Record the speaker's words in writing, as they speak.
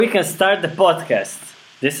We can start the podcast.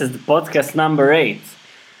 This is the podcast number 8.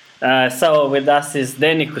 So with us is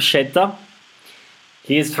Deni Koseto.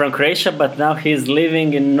 He's from Croatia, but now he's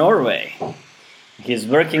living in Norway. He's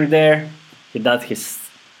working there. He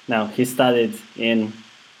studied in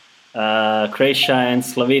Croatia and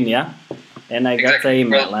Slovenia, and I got an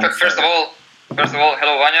email. Well, first of all,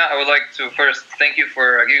 hello Vanja. I would like to first thank you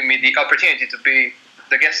for giving me the opportunity to be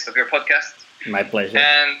the guest of your podcast. My pleasure.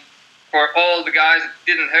 And for all the guys that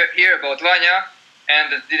didn't hear about Vanja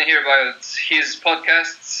and that didn't hear about his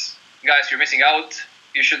podcasts, guys, you're missing out.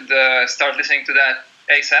 You should start listening to that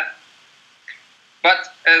ASAP. But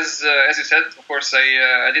as you said, of course,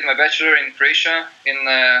 I did my bachelor in Croatia in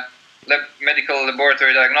medical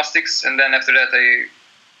laboratory diagnostics, and then after that I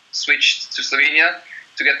switched to Slovenia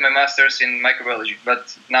to get my master's in microbiology.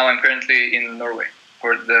 But now I'm currently in Norway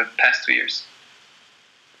for the past 2 years.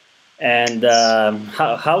 And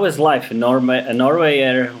how is life in Norway,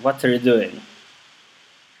 or what are you doing?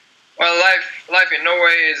 Well, life in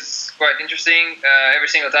Norway is quite interesting. Every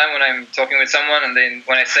single time when I'm talking with someone, and then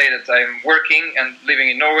when I say that I'm working and living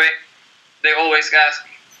in Norway, they always ask,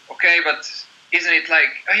 okay, but isn't it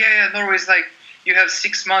like, oh yeah, Norway is like, you have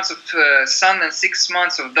 6 months of sun and 6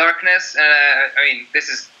 months of darkness. I mean, this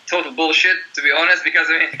is total bullshit, to be honest, because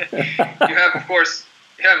I mean, you have, of course,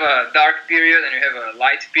 you have a dark period and you have a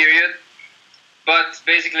light period. But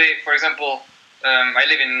basically, for example, I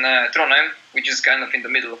live in Trondheim, which is kind of in the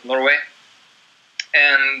middle of Norway.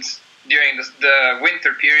 And during the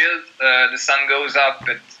winter period, the sun goes up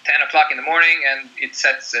at 10 o'clock in the morning and it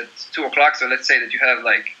sets at 2 o'clock. So let's say that you have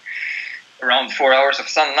like around 4 hours of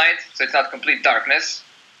sunlight, so it's not complete darkness.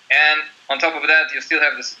 And on top of that, you still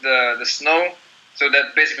have the snow, so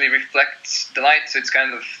that basically reflects the light. So it's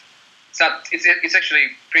kind of it's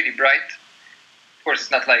actually pretty bright. Of course,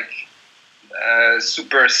 it's not like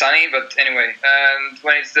super sunny, but anyway. And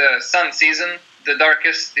when it's the sun season, the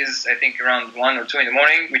darkest is I think around 1 or 2 in the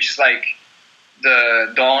morning, which is like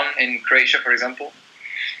the dawn in Croatia, for example.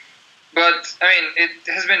 But I mean, it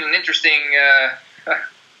has been an interesting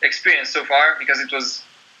experience so far because it was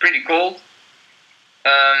pretty cold,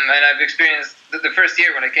 and I've experienced the first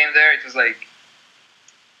year when I came there. It was like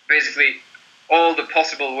basically all the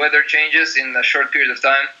possible weather changes in a short period of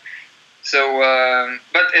time. So,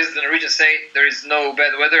 but as the Norwegians say, there is no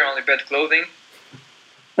bad weather, only bad clothing.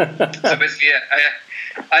 So basically, yeah,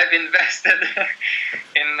 I've invested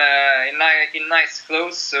in nice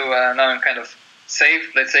clothes, so now I'm kind of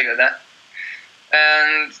safe, let's say like that.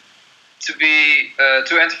 And to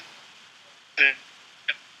enter.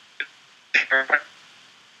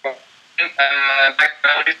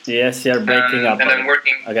 Yes, you're breaking up. And I'm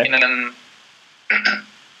working in an.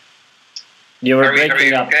 You were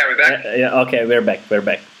breaking up. Okay, are we back? Yeah, okay, we're back.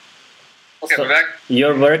 Okay, so we're back.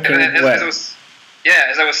 You're working where?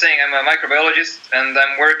 As I was saying, I'm a microbiologist, and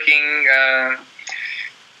I'm working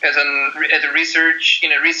in a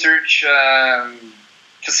research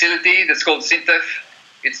facility that's called Sintef.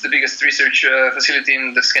 It's the biggest research facility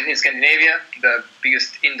in Scandinavia, the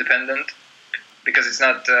biggest independent, because it's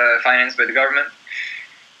not financed by the government.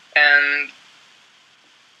 And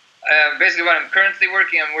basically what I'm currently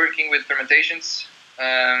working, I'm working with fermentations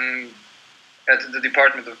at the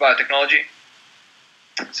Department of Biotechnology.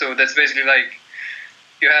 So that's basically like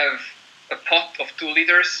you have a pot of 2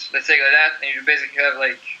 liters, let's say like that, and you basically have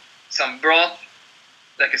like some broth,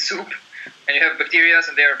 like a soup, and you have bacteria,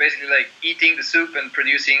 and they are basically like eating the soup and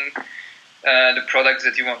producing the products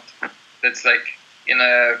that you want. That's like in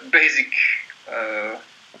a basic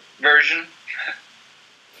version.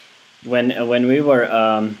 When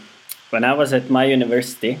I was at my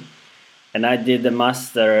university, and I did a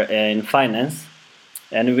master in finance,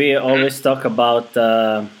 and we always talk about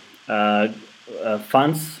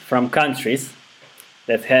funds from countries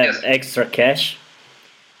that have extra cash.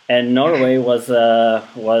 And Norway was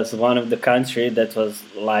one of the countries that was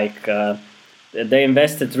like they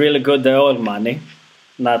invested really good their oil money,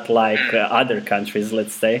 not like other countries,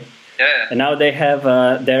 let's say. Yeah. And now they have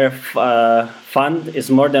their fund is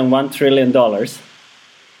more than $1 trillion,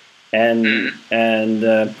 and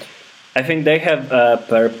I think they have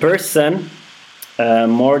per person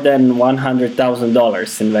more than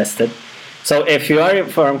 $100,000 invested. So if you are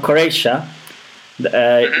from Croatia,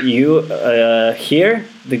 you here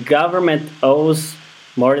the government owes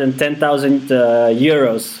more than 10,000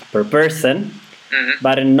 euros per person,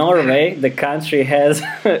 but in Norway the country has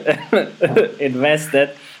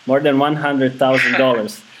invested more than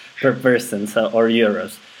 $100,000 per person, or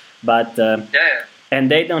euros. But and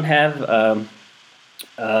they don't have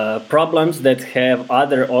problems that have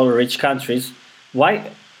other oil rich countries.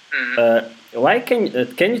 Why can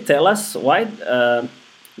you tell us why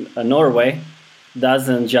Norway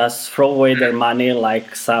doesn't just throw away their money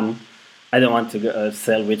like some. I don't want to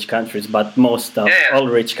sell which countries, but most of all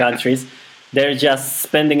rich countries, they're just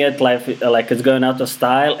spending it like it's going out of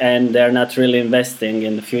style, and they're not really investing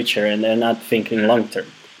in the future, and they're not thinking long term.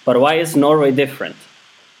 But why is Norway different?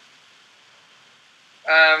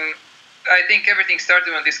 I think everything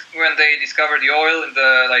started when they discovered the oil in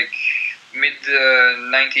the mid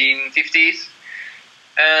 1950s,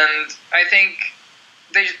 and I think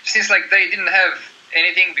since they didn't have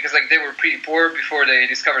anything, because they were pretty poor before they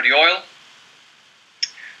discovered the oil,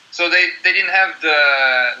 so they didn't have the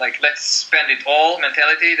let's spend it all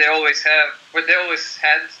mentality. They always had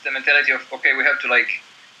the mentality of, okay, we have to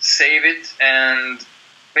save it, and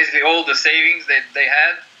basically all the savings that they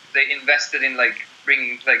had, they invested in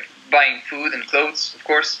buying food and clothes, of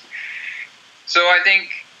course. So I think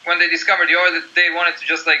when they discovered the oil, they wanted to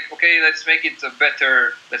just okay, let's make it a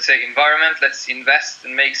better, let's say, environment. Let's invest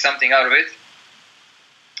and make something out of it.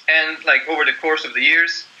 And over the course of the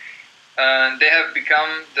years, they have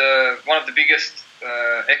become one of the biggest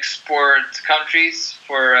export countries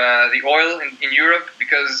for the oil in Europe,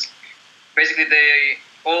 because basically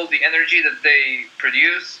all the energy that they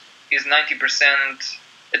produce is 90%,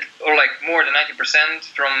 or more than 90%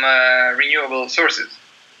 from renewable sources,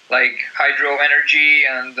 like hydro energy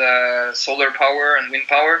and solar power and wind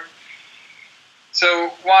power.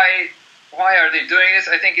 So why are they doing this?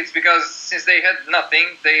 I think it's because since they had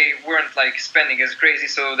nothing, they weren't spending as crazy,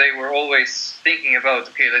 so they were always thinking about,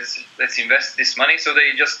 okay, let's invest this money. So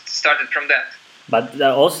they just started from that. But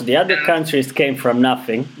also the other countries came from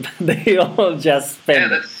nothing. They all just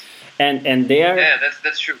spent it. And they are,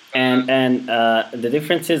 that's true. And the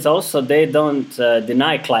difference is also they don't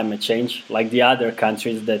deny climate change like the other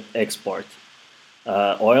countries that export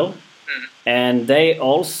oil, and they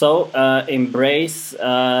also embrace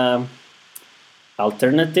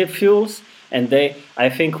alternative fuels. And I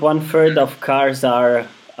think 1/3 of cars are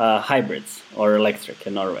hybrids or electric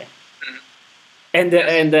in Norway. And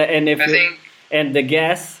and the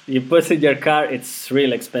gas you put in your car, it's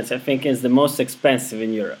really expensive. I think it's the most expensive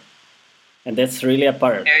in Europe. And that's really a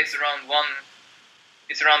paradox. Yeah, it's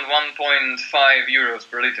around 1.5 euros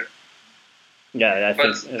per liter. Yeah, I think.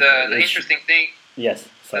 But the interesting thing. Yes.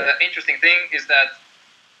 Sorry. The interesting thing is that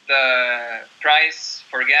the price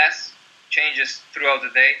for gas changes throughout the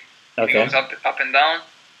day. Okay. It goes up and down,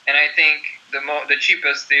 and I think the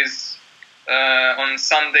cheapest is on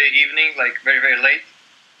Sunday evening, very very late.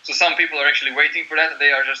 So some people are actually waiting for that, and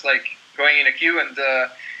they are just going in a queue and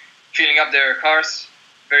filling up their cars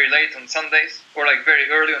very late on Sundays, or very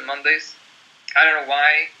early on Mondays. I don't know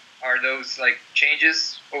why are those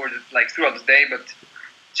changes over throughout the day, but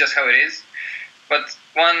it's just how it is. But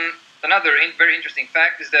another very interesting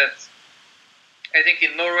fact is that I think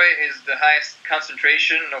in Norway is the highest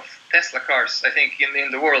concentration of Tesla cars, I think,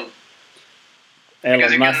 in the world.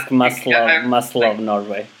 Elon Musk must love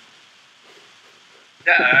Norway.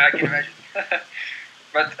 Yeah, I can imagine.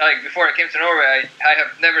 But before I came to Norway, I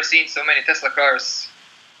have never seen so many Tesla cars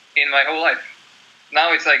in my whole life.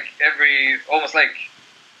 Now it's almost I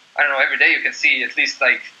don't know, every day you can see at least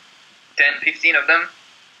 10, 15 of them,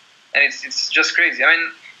 and it's just crazy. I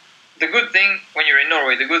mean, the good thing when you're in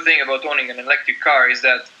Norway, the good thing about owning an electric car is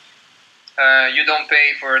that you don't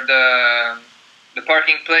pay for the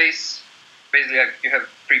parking place. Basically, you have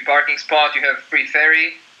free parking spot, you have free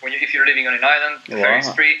ferry if you're living on an island. The ferry is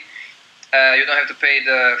free. You don't have to pay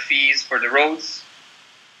the fees for the roads.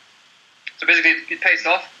 So basically, it pays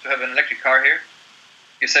off to have an electric car here.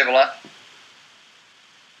 You save a lot.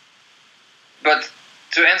 But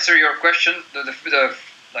to answer your question, the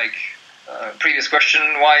previous question,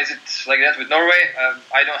 why is it like that with Norway?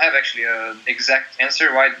 I don't have actually an exact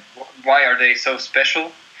answer. Why are they so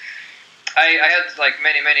special? I had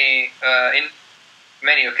in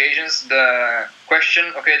many occasions the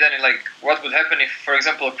question. Okay, then what would happen if, for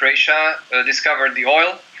example, Croatia discovered the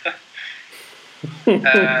oil?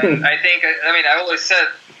 And I think, I always said,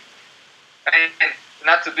 and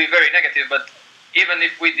not to be very negative, but even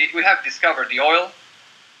if we have discovered the oil,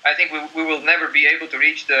 I think we will never be able to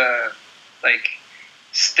reach the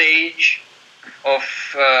stage of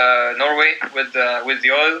Norway with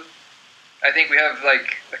the oil. I think we have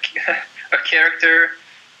a character.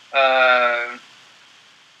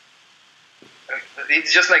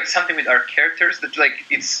 It's just something with our characters that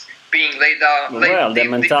it's being laid out. Well, the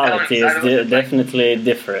mentality is definitely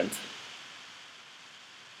different.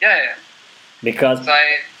 Yeah. Because so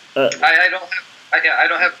I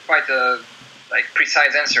don't have quite a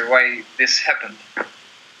precise answer why this happened.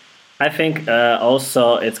 I think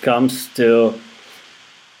also it comes to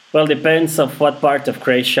Well, depends of what part of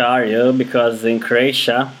Croatia are you, because in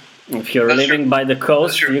Croatia, if you're That's living true. by the That's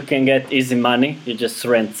coast, true. you can get easy money. You just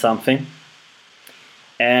rent something,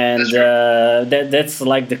 and That's true. that's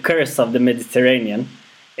like the curse of the Mediterranean.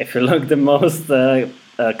 If you look, the most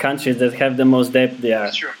countries that have the most debt, they are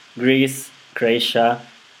That's true. Greece, Croatia,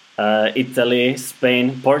 Italy,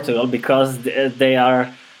 Spain, Portugal, because they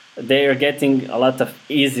are getting a lot of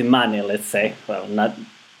easy money. Let's say, well, not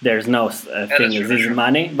there's no Yeah, thing that's true. as That's easy true.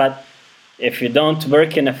 money, but if you don't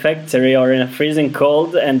work in a factory or in a freezing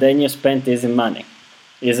cold, and then you spend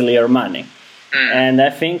easily your money. And I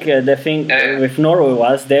think the thing Yeah. with Norway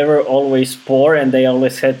was they were always poor and they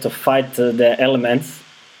always had to fight the elements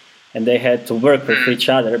and they had to work with each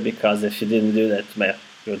other, because if you didn't do that, well,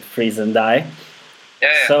 you would freeze and die.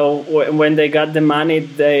 Yeah. So when they got the money,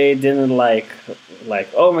 they didn't like,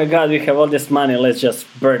 oh my God, we have all this money, let's just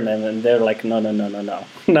burn them. And they're like, no.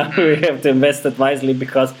 Now we have to invest it wisely,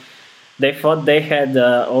 because they thought they had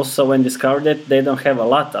also, when discovered it, they don't have a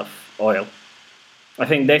lot of oil. I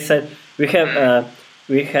think they said we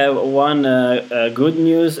have one good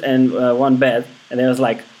news and one bad, and it was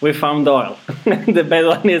like, we found oil. The bad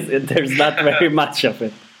one is there's not very much of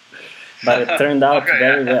it, but it turned out Okay,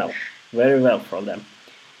 yeah. very well for them.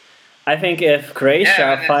 I think if Croatia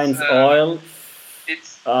Yeah, and finds oil,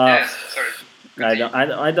 it's uh, yes. Sorry.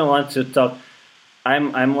 I don't want to talk.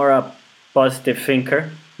 I'm more a positive thinker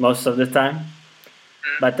most of the time,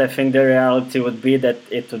 but I think the reality would be that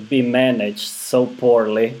it would be managed so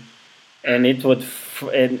poorly, and it would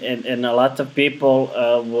and a lot of people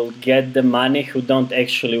will get the money who don't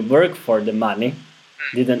actually work for the money,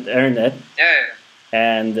 didn't earn it, Yeah.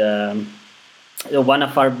 and one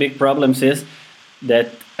of our big problems is that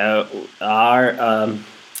our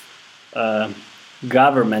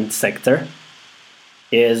government sector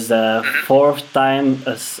is 4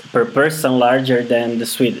 times per person larger than the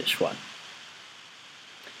Swedish one.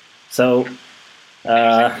 So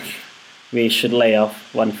we should lay off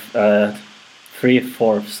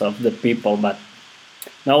 3/4 of the people, but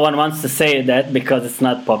no one wants to say that because it's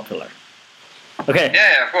not popular. Okay,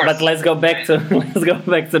 Yeah, of course. but let's go back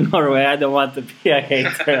to Norway. I don't want to be a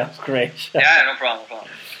hater of Croatia. Yeah, no problem.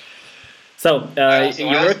 So you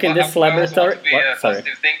I work in this I also laboratory. want to be a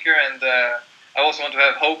positive thinker, and I also want to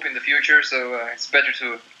have hope in the future. So it's better to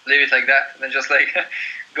live it like that than just like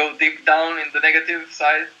go deep down in the negative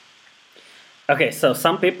side. Okay, so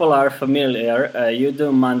some people are familiar. You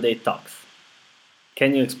do Monday talks.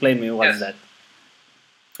 Can you explain me what's that,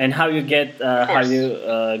 and how you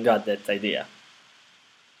got that idea?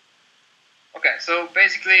 Okay, so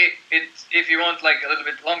basically, if you want like a little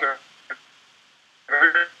bit longer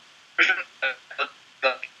version,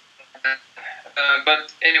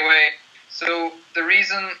 but anyway, so the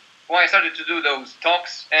reason why I started to do those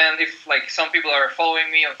talks, and if like some people are following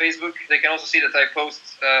me on Facebook, they can also see that I post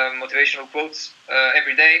motivational quotes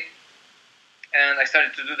every day, and I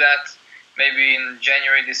started to do that maybe in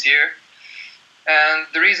January this year. And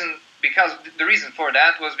the reason for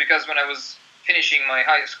that was because when I was finishing my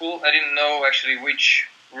high school, I didn't know actually which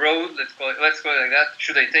road, let's call it like that,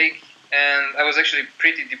 should I take, and I was actually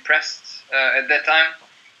pretty depressed at that time,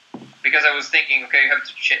 because I was thinking, okay, you have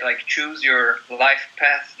to choose your life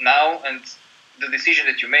path now, and the decision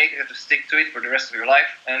that you make, you have to stick to it for the rest of your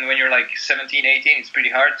life. And when you're like 17, 18, it's pretty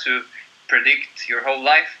hard to predict your whole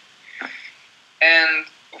life. And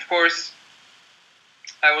of course,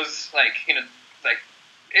 I was like,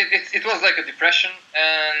 it was like a depression,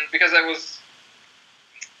 and because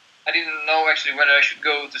I didn't know actually whether I should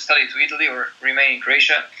go to study to Italy or remain in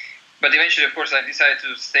Croatia. But eventually, of course, I decided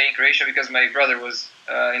to stay in Croatia because my brother was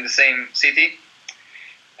in the same city.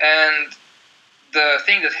 And the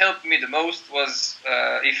thing that helped me the most was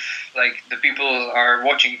if like the people are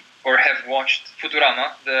watching or have watched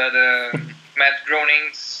Futurama, the Matt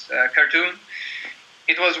Groening's cartoon.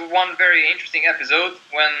 It was one very interesting episode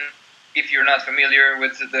when, if you're not familiar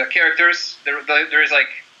with the characters, there is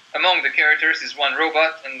like, among the characters is one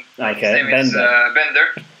robot, and his name is Bender.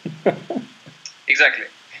 Exactly.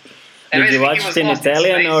 And did you watch it in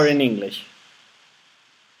Italian or in English?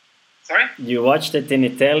 Sorry? You watched it in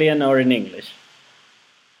Italian or in English?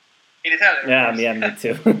 In Italian. Yeah, me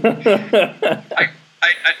too.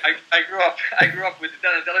 I grew up with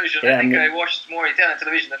Italian television. Yeah, I think I watched more Italian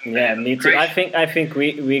television than me too. I think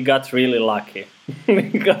we got really lucky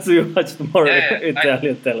because we watched more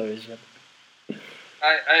Italian television.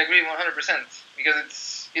 I agree 100%,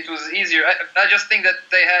 because it was easier. I just think that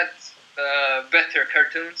they had better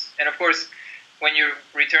cartoons, and of course, when you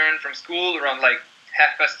return from school around like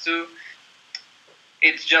 2:30,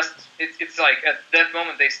 it's like at that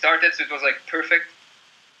moment they started, so it was like perfect.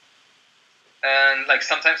 and like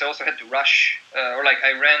sometimes I also had to rush, or like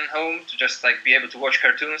I ran home to just like be able to watch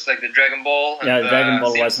cartoons like the Dragon Ball. And, Yeah, Dragon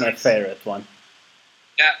Ball was my Simpsons. favorite one.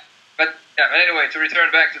 Yeah, but anyway, to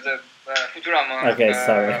return back to the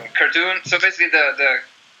Futurama cartoon. So basically, the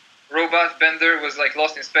robot Bender was like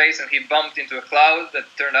lost in space, and he bumped into a cloud that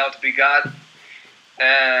turned out to be God,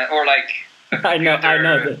 or like a I know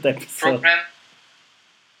that episode. program.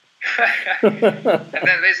 And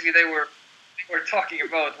then basically they were talking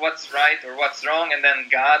about what's right or what's wrong, and then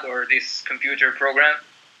God or this computer program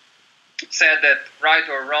said that right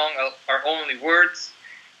or wrong are only words.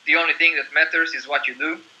 The only thing that matters is what you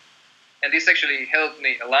do. And this actually helped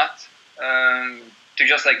me a lot, to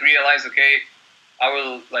just like realize, okay, I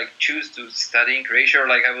will like choose to study in Croatia, or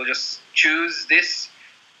like I will just choose this,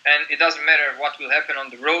 and it doesn't matter what will happen on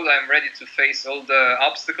the road. I'm ready to face all the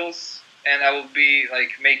obstacles, and I will be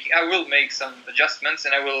like I will make some adjustments,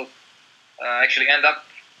 and I will actually end up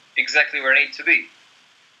exactly where I need to be.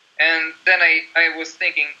 And then I was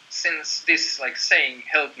thinking, since this like saying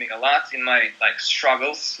helped me a lot in my like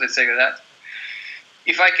struggles, let's say that,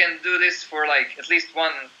 if I can do this for like at least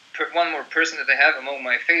one more person that I have among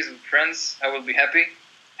my Facebook friends, I will be happy.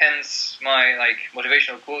 Hence my like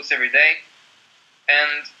motivational quotes every day.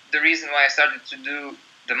 And the reason why I started to do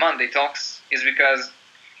the Monday talks is because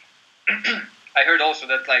I heard also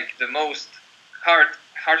that like the most heart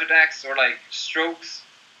attacks or like strokes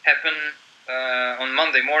happen on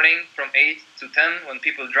Monday morning from 8 to 10 when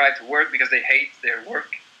people drive to work because they hate their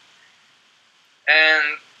work.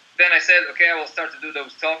 And then I said, okay, I will start to do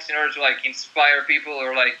those talks in order to like inspire people,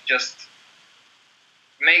 or like just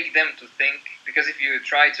make them to think. Because if you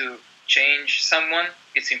try to change someone,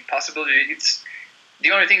 it's impossible. It's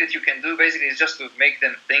the only thing that you can do basically is just to make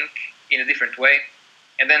them think in a different way,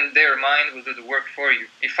 and then their mind will do the work for you.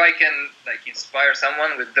 If I can like inspire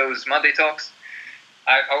someone with those Monday talks,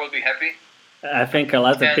 I will be happy. I think a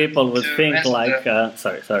lot of people would think like,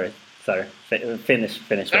 sorry. Finish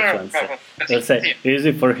what one said. They'll say,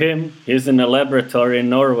 easy for him. He's in a laboratory in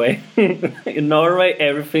Norway. In Norway,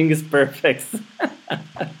 everything is perfect. Yeah,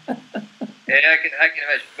 I can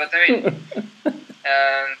imagine. But I mean,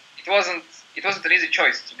 it wasn't an easy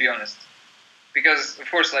choice, to be honest. Because of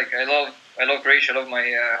course, like I love Croatia, I love my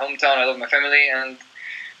hometown, I love my family, and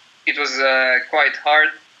it was quite hard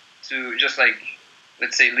to just like,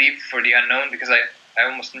 let's say, leave for the unknown, because I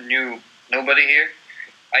almost knew nobody here.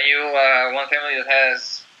 I knew one family that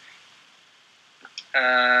has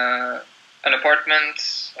an apartment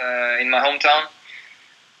in my hometown,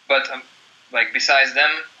 but like besides them,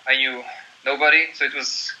 I knew nobody, so it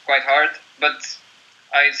was quite hard. But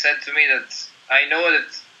I said to me that I know that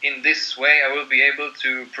in this way I will be able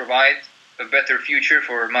to provide a better future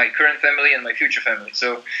for my current family and my future family.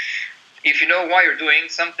 So if you know why you're doing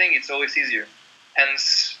something, it's always easier.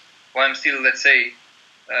 Hence why I'm still, let's say,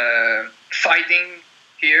 fighting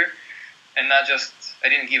here, and not just, I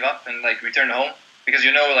didn't give up and like return home, because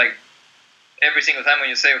you know, like every single time when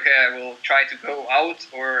you say, okay, I will try to go out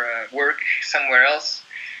or work somewhere else,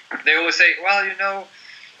 they always say, well, you know,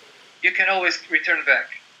 you can always return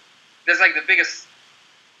back. That's like the biggest,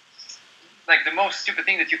 like the most stupid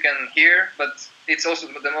thing that you can hear, but it's also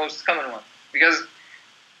the most common one. Because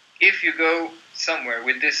if you go somewhere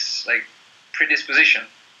with this like predisposition,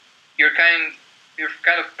 you're kind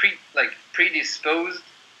of predisposed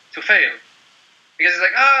to fail, because it's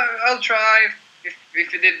like, I'll try.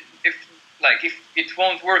 If it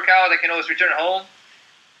won't work out, I can always return home.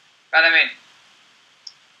 And I mean,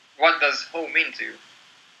 what does home mean to you?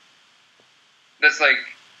 That's like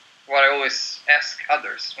what I always ask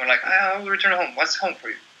others when like, I will return home. What's home for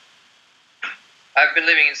you? I've been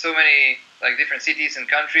living in so many like different cities and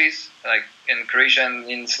countries, like in Croatia and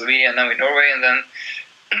in Slovenia and now in Norway, and then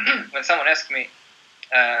when someone asks me,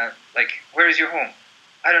 like, where is your home?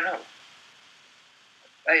 I don't know.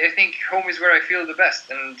 I think home is where I feel the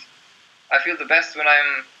best, and I feel the best when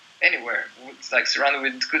I'm anywhere. It's like surrounded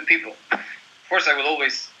with good people. Of course, I will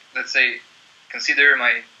always, let's say, consider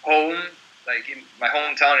my home, like in my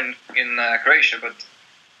hometown in Croatia,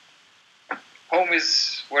 but home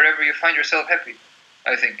is wherever you find yourself happy,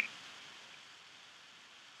 I think.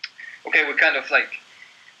 Okay, we kind of like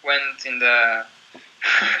went in the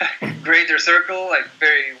greater circle, like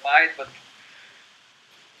very wide, but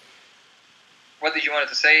what did you want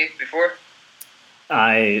to say before?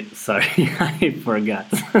 I forgot.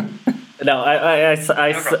 No,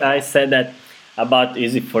 I said that about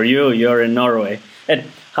easy for you. You're in Norway, and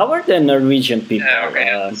how are the Norwegian people?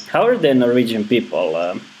 How are the Norwegian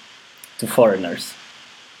people to foreigners?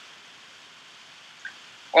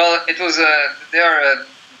 Well, it was they are a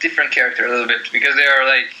different character a little bit, because they are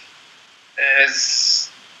like as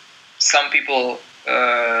some people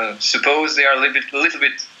suppose they are a little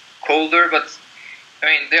bit colder, but I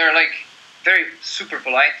mean they are like very super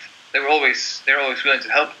polite. They're always willing to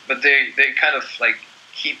help, but they kind of like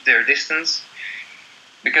keep their distance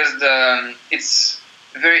because it's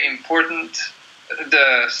very important.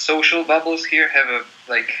 The social bubbles here have a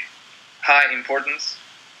like high importance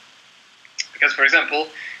because, for example,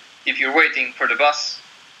 if you're waiting for the bus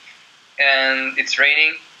and it's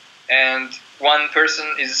raining and one person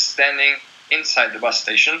is standing inside the bus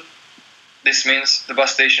station, this means the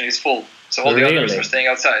bus station is full. So all the others are staying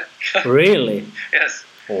outside. Really? Yes.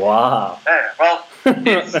 Wow. Well,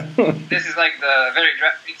 this is like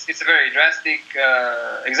it's a very drastic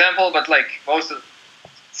example, but like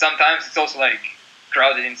sometimes it's also like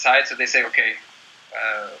crowded inside, so they say, okay,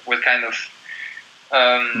 we'll kind of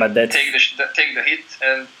take the hit,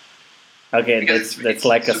 and okay, that's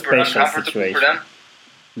like a special situation. For them.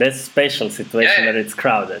 That's a special situation that it's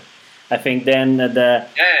crowded. I think then the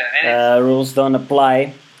rules don't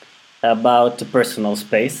apply about the personal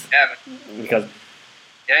space. Because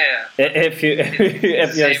if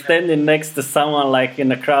you're standing next to someone like in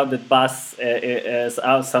a crowded bus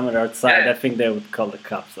somewhere outside, I think they would call the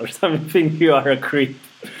cops or something. You are a creep.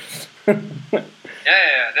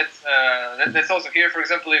 That's also here. For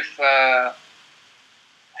example, if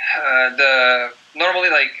normally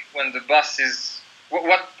like when the bus is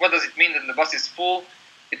what does it mean that the bus is full?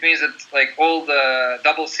 It means that like all the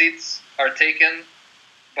double seats are taken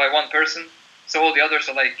by one person, so all the others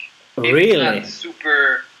are like really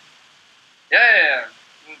super.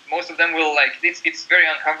 Most of them will like it's very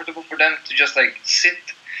uncomfortable for them to just like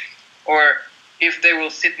sit, or if they will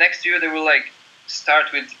sit next to you, they will like start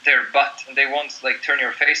with their butt and they won't like turn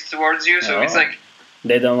your face towards you. So it's like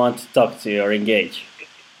they don't want to talk to you or engage.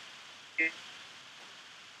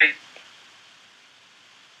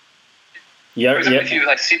 For example, if you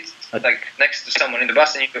like sit like next to someone in the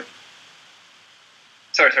bus and you go,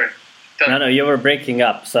 sorry. No, you were breaking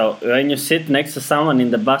up. So when you sit next to someone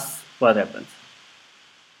in the bus, what happens?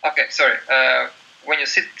 Okay, sorry. When you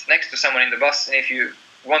sit next to someone in the bus, and if you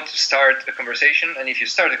want to start a conversation, and if you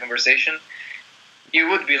start a conversation, you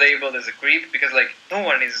would be labeled as a creep because like no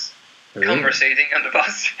one is conversating on the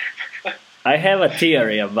bus. I have a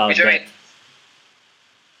theory about that.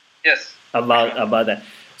 Yes. About that.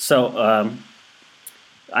 So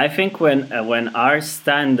I think when our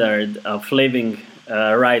standard of living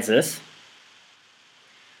rises,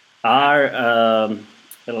 our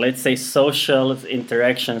let's say social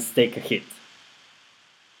interactions take a hit.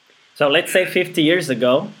 So let's say 50 years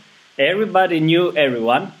ago, everybody knew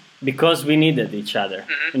everyone because we needed each other.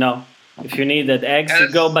 You know, if you needed eggs, you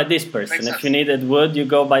go by this person. If you needed wood, you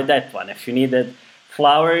go by that one. If you needed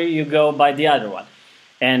flour, you go by the other one.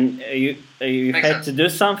 And you had to do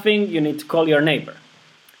something, you need to call your neighbor.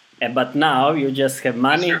 But now you just have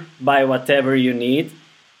money, buy whatever you need,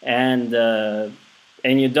 and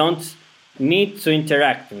you don't need to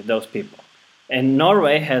interact with those people. And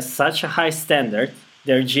Norway has such a high standard.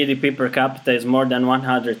 Their GDP per capita is more than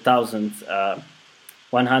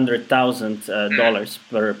 $100,000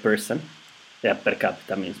 per person. Yeah, per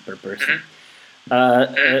capita means per person.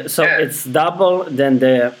 So it's double than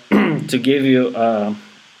to give you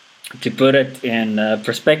to put it in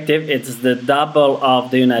perspective, it's the double of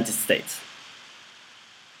the United States.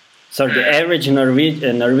 So the average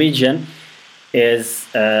Norwegian is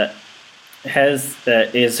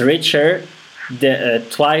richer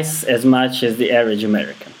twice as much as the average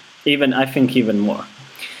American. I think even more.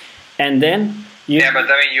 And then but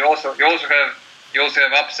I mean you also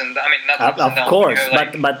have ups and not ups and downs. Of course,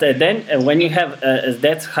 but then when you have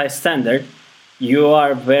that high standard, you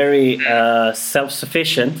are very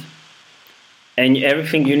self-sufficient, and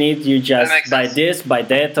everything you need you just buy this, buy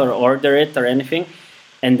that, or order it or anything,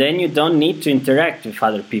 and then you don't need to interact with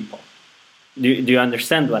other people. Do you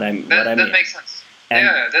understand what I mean? That makes sense.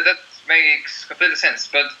 That makes complete sense.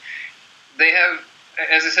 But they have,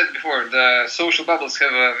 as I said before, the social bubbles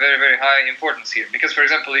have a very, very high importance here. Because, for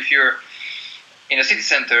example, if you're in a city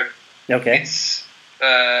center, it's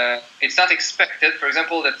not expected, for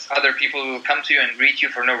example, that other people will come to you and greet you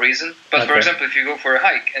for no reason. But for example, if you go for a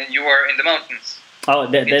hike and you are in the mountains,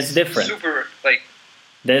 that's different. Super like.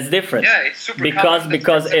 That's different. Yeah, it's super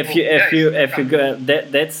because if you go,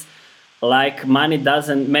 that's like money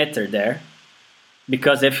doesn't matter there.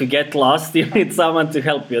 Because if you get lost, you need someone to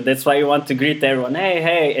help you. That's why you want to greet everyone,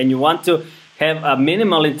 hey, and you want to have a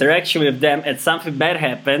minimal interaction with them. And something bad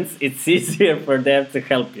happens, it's easier for them to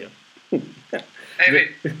help you.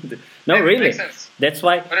 No, really. Makes sense. That's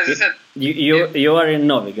why but as I said, you are in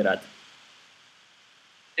Novigrad.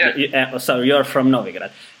 Yeah. So you're from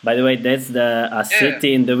Novigrad. By the way, that's a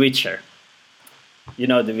city in The Witcher. You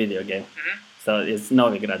know the video game. Mm-hmm. So it's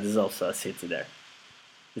Novigrad is also a city there.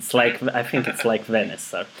 It's like I think it's like Venice.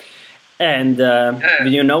 So. And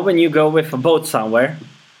you know when you go with a boat somewhere,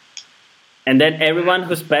 and then everyone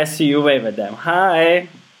who's passing you wave at them, hi.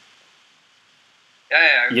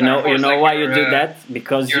 Yeah. You know why you do that?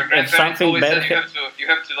 Because if something bad you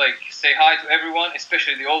have to like say hi to everyone,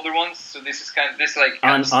 especially the older ones. So this is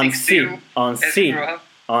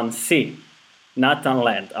on sea, not on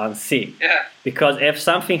land, on sea. Yeah. Because if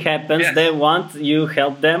something happens, they want you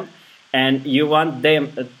help them, and you want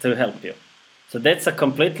them to help you. So that's a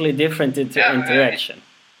completely different interaction.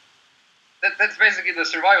 That's basically the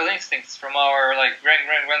survival instincts from our like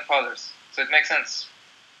grandfathers. So it makes sense.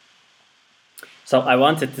 So I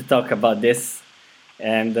wanted to talk about this,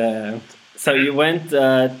 and so you went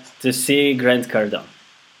to see Grant Cardone.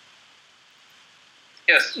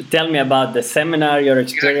 Yes. Tell me about the seminar, your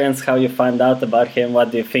experience, how you found out about him,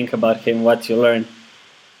 what do you think about him, what you learned.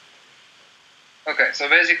 Okay, so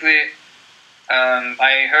basically,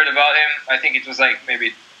 I heard about him. I think it was like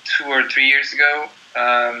maybe 2 or 3 years ago.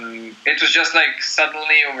 It was just like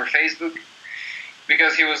suddenly over Facebook,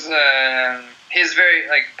 because he was he's very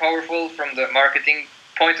like powerful from the marketing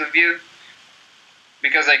point of view,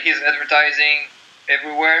 because like he's advertising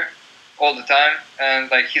everywhere all the time, and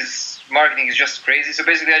like his marketing is just crazy. So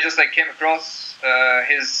basically I just like came across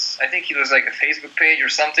his, I think it was like a Facebook page or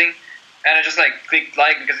something, and I just like clicked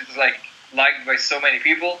like because it was like liked by so many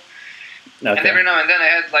people. Okay. And every now and then I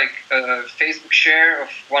had like a Facebook share of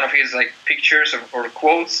one of his like pictures or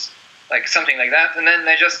quotes, like something like that, and then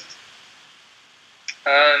I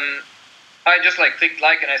just like clicked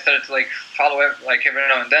like, and I started to like follow like every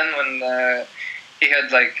now and then when he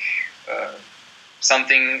had like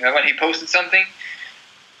something, when he posted something,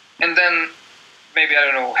 and then maybe I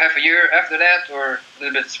don't know, half a year after that or a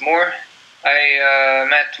little bit more, I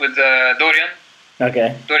met with Dorian.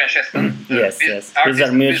 Okay. Dorian Cheston, yes. He's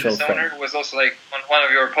our mutual friend. Owner, who was also like on one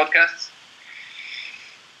of your podcasts.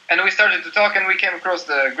 And we started to talk, and we came across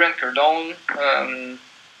the Grant Cardone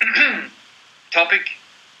topic.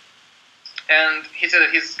 And he said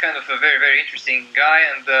that he's kind of a very, very interesting guy,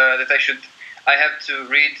 and that I have to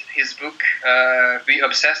read his book, Be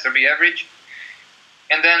Obsessed or Be Average.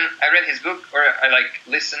 And then I read his book, or I like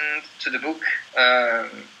listened to the book,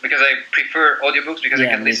 because I prefer audiobooks because I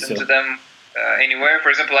can listen to them anywhere. For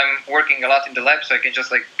example, I'm working a lot in the lab, so I can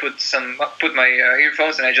just like put my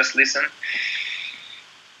earphones and I just listen.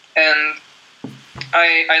 And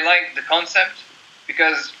I like the concept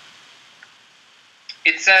because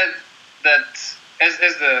it said that, as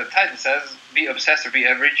the title says, be obsessed or be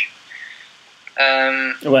average.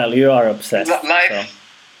 Well, you are obsessed. Life. So.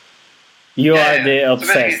 You are the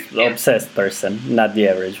obsessed person, not the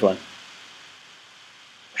average one.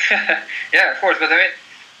 Yeah, of course, but I mean,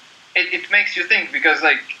 it makes you think, because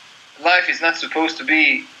like life is not supposed to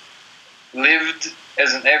be lived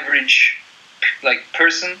as an average like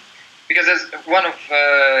person, because as one of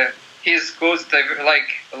his quotes that I like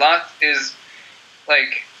a lot is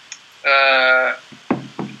like,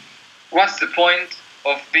 what's the point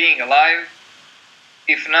of being alive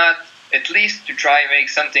if not at least to try and make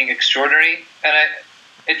something extraordinary? And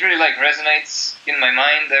it really like resonates in my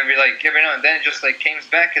mind every now and then. It just like comes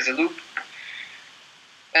back as a loop.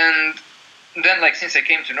 And then like since I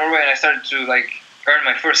came to Norway and I started to like earn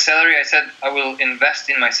my first salary, I said I will invest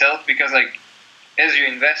in myself, because like as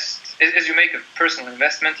you make a personal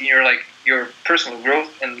investment in your personal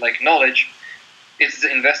growth and like knowledge, it's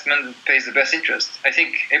the investment that pays the best interest. I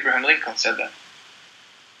think Abraham Lincoln said that.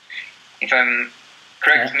 If I'm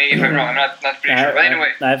correct me if I'm wrong. I'm not pretty sure. But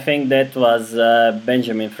anyway, I think that was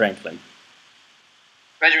Benjamin Franklin.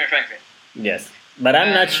 Benjamin Franklin. Yes, but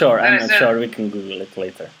I'm not sure. I'm not sure. We can Google it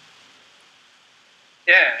later.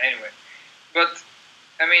 Yeah. Anyway, but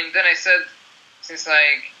I mean, then I said, since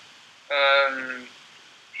like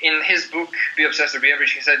in his book Be Obsessed or Be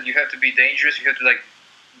Average, he said you have to be dangerous. You have to like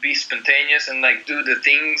be spontaneous and like do the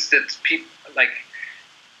things that people like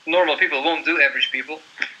normal people won't do. Average people.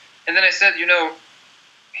 And then I said, he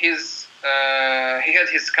had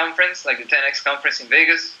his conference, like the 10X conference in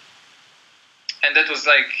Vegas, and that was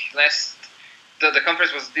like the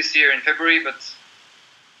conference was this year in February, but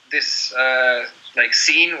this like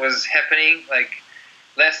scene was happening like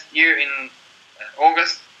last year in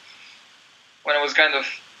August, when I was kind of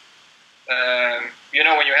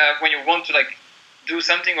when you want to like do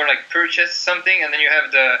something or like purchase something, and then you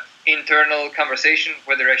have the internal conversation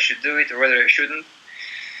whether I should do it or whether I shouldn't.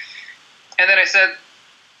 And then I said,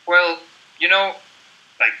 well,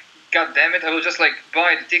 like, God damn it, I will just like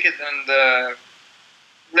buy the ticket and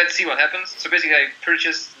let's see what happens. So basically, I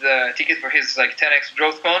purchased the ticket for his like 10x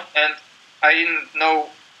growth con, and I didn't know,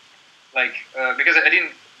 like, because I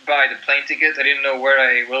didn't buy the plane ticket. I didn't know where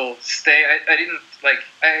I will stay. I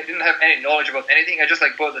didn't have any knowledge about anything. I just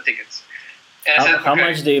like bought the tickets. And I said, How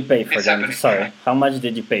much do you pay for them? happening. Sorry, how much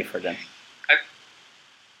did you pay for them?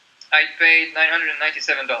 I paid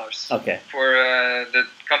 $997. Okay. For the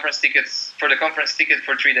conference tickets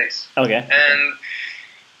for 3 days. Okay. And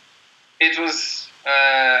it was,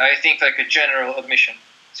 I think, like a general admission,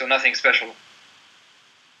 so nothing special.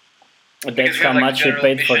 That's how much we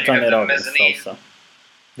paid for Tony Robbins also.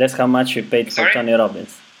 That's how much we paid for Tony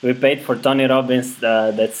Robbins. We paid for Tony Robbins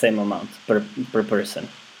that same amount per person.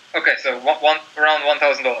 Okay, so around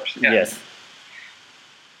 $1,000. Yeah. Yes.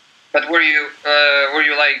 But were you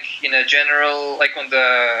like in a general, like on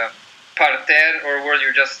the parterre, or were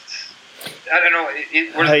you just, I don't know.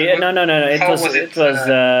 No. It was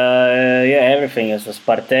everything. It was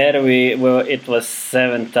parterre. It was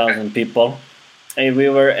 7,000 people. We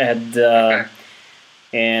were at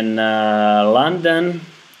in London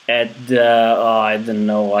at I don't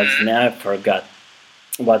know what's the name. I forgot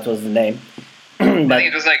what was the name. But I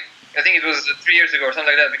think it was 3 years ago or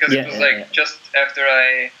something like that, because it was just after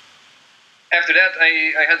that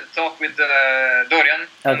I had a talk with Dorian,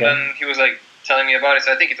 and then he was like telling me about it.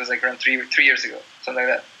 So I think it was like around 3 years ago, something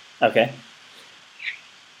like that. Okay.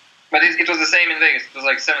 But it was the same in Vegas. It was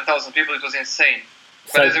like 7,000 people. It was insane.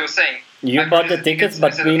 So but as I was saying, you bought the tickets,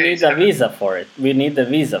 but we need a visa for it. We need a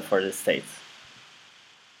visa for the States.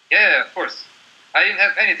 Yeah, of course. I didn't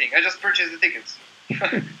have anything. I just purchased the tickets.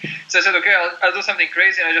 So I said, okay, I'll do something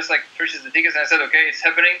crazy, and I just like purchased the tickets, and I said, okay, it's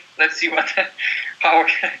happening. Let's see how can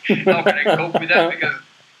I cope with that,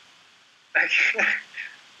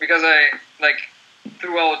 because I like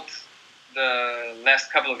throughout the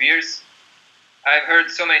last couple of years, I've heard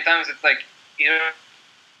so many times it's like, you know,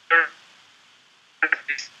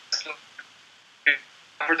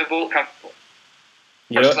 comfortable.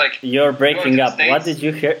 You're breaking up. What did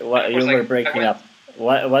you hear? You were breaking up.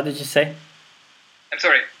 What did you say? I'm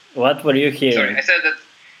sorry. What were you hearing? Sorry, I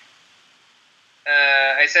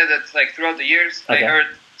said that like throughout the years, I heard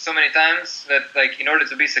so many times that like in order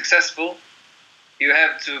to be successful, you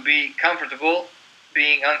have to be comfortable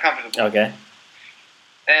being uncomfortable. Okay.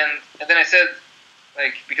 And then I said,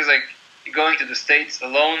 like, because like going to the States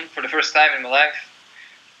alone for the first time in my life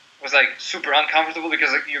was like super uncomfortable,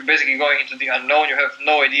 because like, you're basically going into the unknown. You have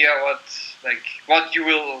no idea what you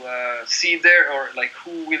will see there, or like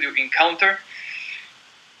who will you encounter.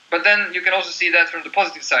 But then you can also see that from the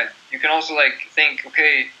positive side. You can also like think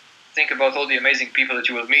about all the amazing people that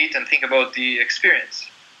you will meet, and think about the experience.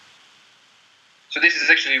 So this is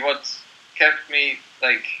actually what kept me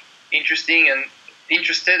like interested,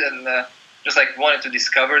 and just like wanted to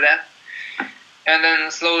discover that. And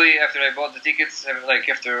then slowly, after I bought the tickets, like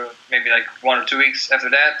after maybe like 1 or 2 weeks after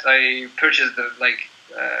that, I purchased the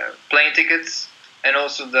plane tickets and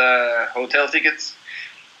also the hotel tickets.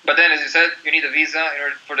 But then, as you said, you need a visa in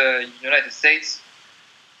order for the United States,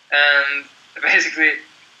 and basically,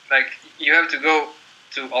 like you have to go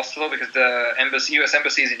to Oslo, because the U.S.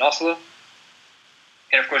 embassy is in Oslo,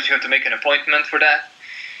 and of course you have to make an appointment for that,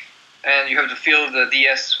 and you have to fill the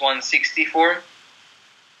DS-160 form.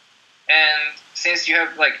 And since you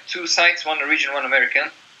have like 2 sites, one Norwegian, one American,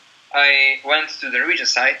 I went to the Norwegian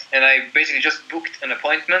site, and I basically just booked an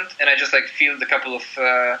appointment, and I just like filled a couple of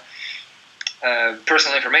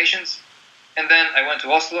personal informations, and then I went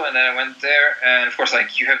to Oslo, and then I went there, and of course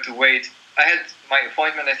like you have to wait. I had my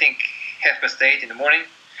appointment I think 8:30 in the morning,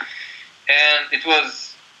 and it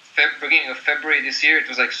was beginning of February this year. It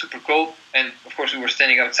was like super cold, and of course we were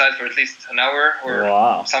standing outside for at least an hour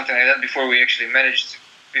or something like that before we actually managed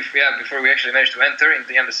to enter in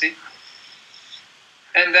the embassy.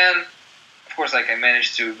 And then of course like I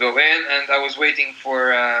managed to go in, and I was waiting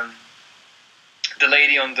for the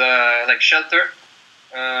lady on the like shelter,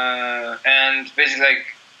 and basically like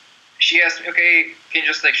she asked me, okay, can you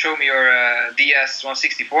just like show me your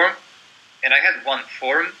DS-160 form? And I had one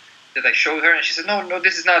form that I showed her, and she said, no,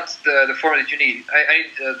 this is not the form that you need. I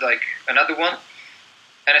need like another one.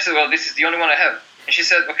 And I said, well, this is the only one I have. And she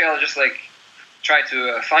said, okay, I'll just like try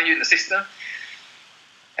to find you in the system.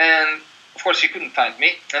 And of course she couldn't find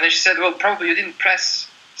me. And then she said, well, probably you didn't press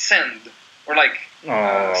send or like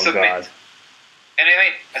submit. God. And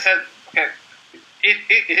I said, okay,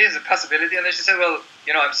 it is a possibility. And then she said, well,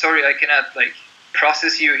 I'm sorry, I cannot like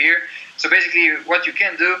process you here. So basically what you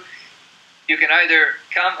can do, you can either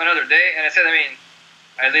come another day. And I said,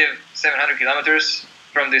 I live 700 kilometers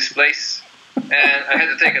from this place, and I had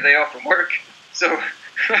to take a day off from work. So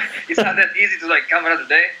it's not that easy to like come another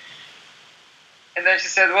day. And then she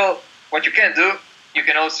said, well, what you can do, you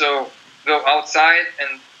can also go outside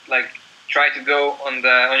and like try to go on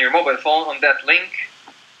your mobile phone on that link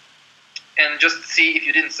and just see if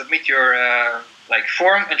you didn't submit your like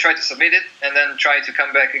form, and try to submit it and then try to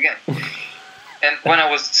come back again. And when I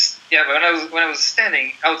was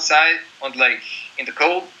standing outside on like in the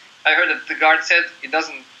cold, I heard that the guard said it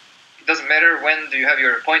doesn't matter when do you have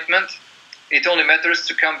your appointment. It only matters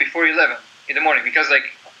to come before 11 in the morning, because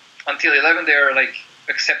like until 11 they are like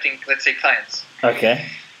accepting, let's say, clients. Okay.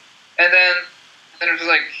 And then it was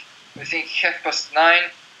like, I think 9:30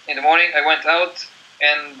 in the morning. I went out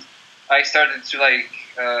and I started to like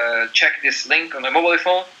check this link on my mobile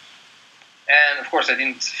phone. And of course I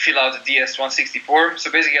didn't fill out the DS-160 form.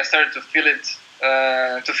 So basically I started to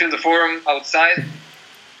fill the form outside.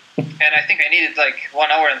 And I think I needed like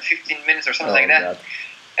 1 hour and 15 minutes or something like that. God.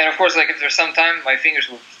 And of course, like after some time, my fingers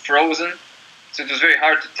were frozen. So it was very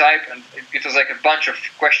hard to type. And it was like a bunch of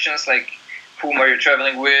questions like, whom are you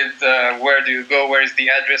traveling with? Where do you go? Where is the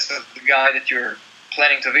address of the guy that you're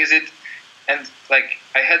planning to visit? And like,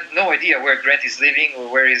 I had no idea where Grant is living or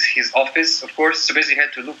where is his office, of course. So basically I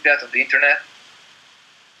had to look that on the internet.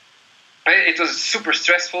 It was super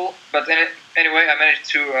stressful, but anyway, I managed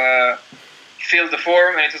to fill the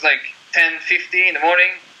form, and it was like 10:50 in the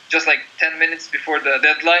morning, just like 10 minutes before the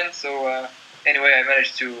deadline. So anyway, I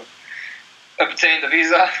managed to obtain the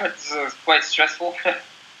visa. It was quite stressful.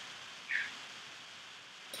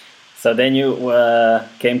 So then you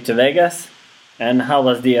came to Vegas, and how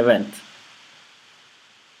was the event?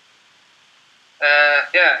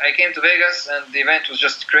 Yeah, I came to Vegas, and the event was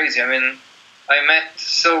just crazy. I mean, I met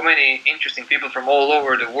so many interesting people from all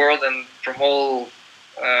over the world and from all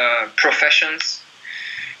professions.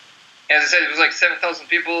 As I said, it was like 7,000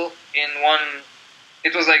 people in one.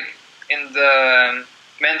 It was like in the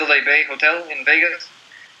Mandalay Bay Hotel in Vegas.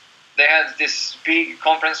 They had this big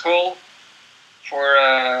conference hall for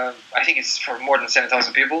I think it's for more than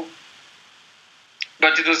 7,000 people.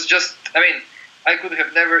 But it was just, I mean, I could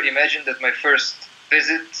have never imagined that my first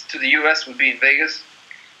visit to the US would be in Vegas.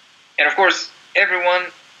 And of course, everyone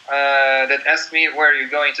that asked me, where are you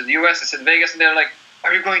going to the US? I said Vegas, and they're like,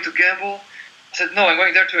 are you going to gamble? I said, no, I'm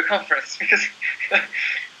going there to a conference, because I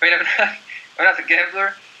mean, I'm not a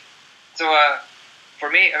gambler. So for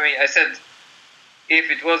me, I mean, I said, if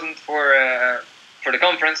it wasn't for the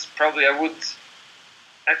conference, probably I would.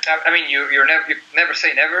 I mean, you never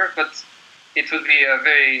say never, but it would be a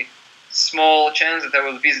very small chance that I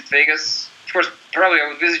will visit Vegas. Of course, probably I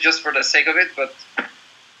would visit just for the sake of it, but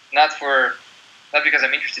not because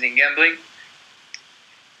I'm interested in gambling.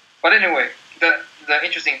 But anyway, the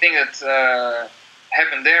interesting thing that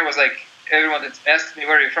happened there was like, everyone that asked me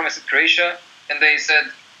where are you from, I said Croatia, and they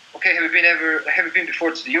said, okay, have you been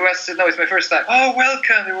before to the US? I said, no, it's my first time. Oh,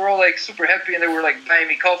 welcome. They were all like super happy, and they were like buying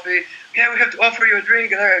me coffee. Yeah, we have to offer you a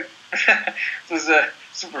drink. And it was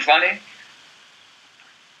super funny.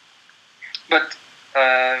 But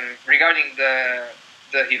regarding the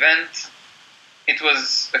event, it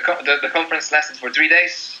was the conference lasted for 3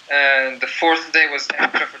 days, and the fourth day was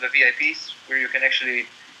extra for the VIPs, where you can actually,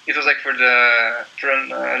 it was like for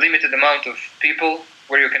a limited amount of people,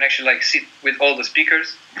 where you can actually like sit with all the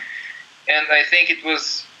speakers. And I think it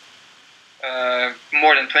was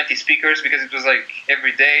more than 20 speakers, because it was like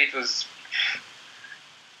every day it was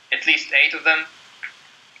at least 8 of them.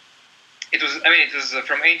 It was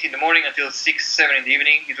from 8 in the morning until 6, 7 in the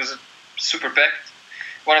evening. It was super packed.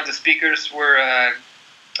 One of the speakers were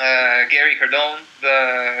Gary Cardone,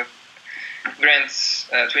 the Grant's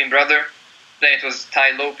twin brother. Then it was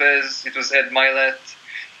Ty Lopez. It was Ed Milet.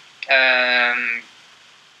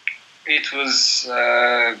 It was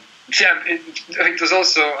it was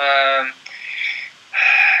also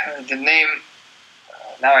the name.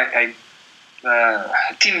 Now I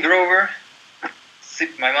Tim Grover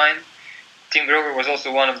slipped my mind. Tim Grover was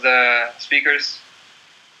also one of the speakers,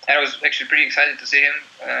 and I was actually pretty excited to see him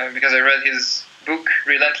because I read his book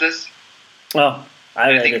Relentless. Oh,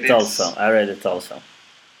 I read it also.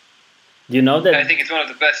 Do you know that? I think it's one of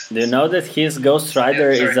the best. Do you know that his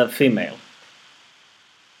ghostwriter is a female?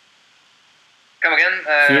 Come again?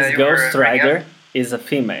 His ghostwriter is a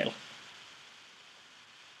female.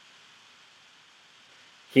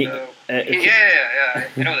 Yeah, I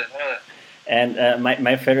know that. And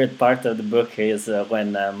my favorite part of the book is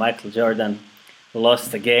when Michael Jordan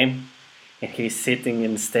lost the game, and he's sitting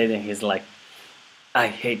in the stadium. He's like, I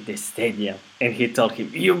hate this stadium. And he told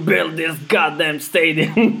him, you built this goddamn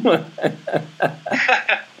stadium.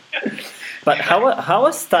 But how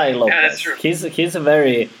was Ty Lopez? Yeah, that's true. He's a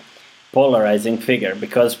very polarizing figure,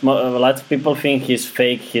 because a lot of people think he's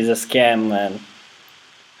fake, he's a scam. And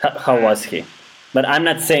how was he? But I'm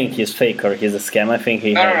not saying he's fake or he's a scam. I think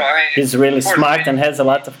No, no, no. I mean, he's really of course, smart and has a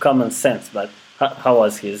lot of common sense. But how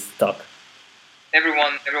was his talk?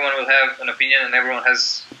 everyone will have an opinion, and everyone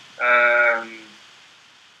has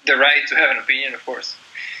the right to have an opinion, of course.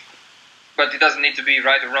 But it doesn't need to be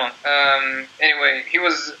right or wrong. Anyway, he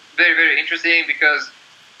was very, very interesting because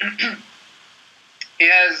he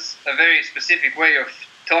has a very specific way of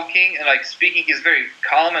talking and like speaking. He's very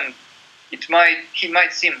calm, and he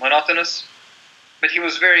might seem monotonous, but he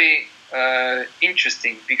was very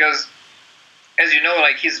interesting because, as you know,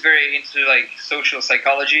 like he's very into like social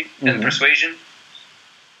psychology and persuasion.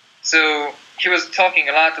 So he was talking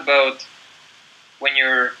a lot about when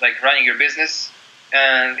you're like running your business,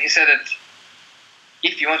 and he said that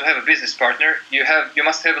if you want to have a business partner, you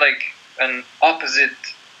must have like an opposite,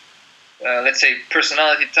 let's say,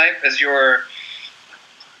 personality type as your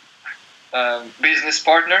business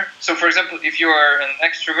partner. So, for example, if you are an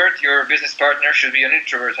extrovert, your business partner should be an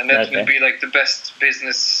introvert, and that will be like the best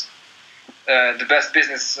business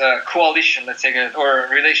coalition, let's say, or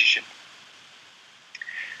relationship.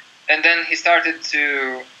 And then he started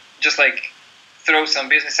to just like throw some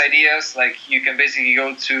business ideas. Like you can basically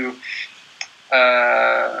go to,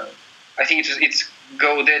 I think it's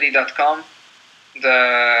GoDaddy.com,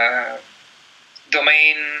 the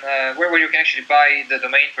domain where you can actually buy the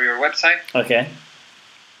domain for your website. Okay.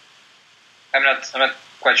 I'm not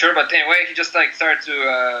quite sure, but anyway, he just like started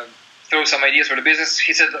to throw some ideas for the business.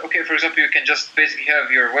 He said, okay, for example, you can just basically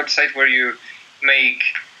have your website where you make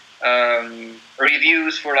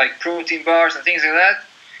reviews for like protein bars and things like that,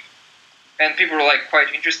 and people were like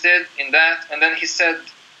quite interested in that. And then he said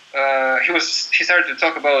he started to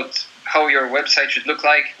talk about how your website should look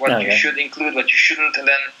like, what you should include, what you shouldn't, and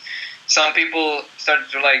then some people started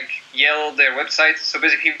to like yell their website. So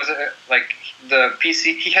basically, he was like the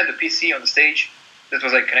PC. He had the PC on the stage that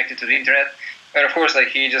was like connected to the internet, and of course, like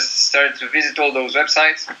he just started to visit all those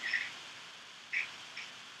websites.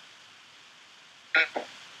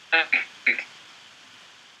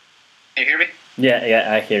 Can you hear me?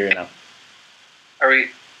 Yeah, I hear you now. Are we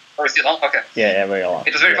still on? Okay. Yeah, we're on.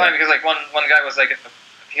 It was very funny because like one guy was like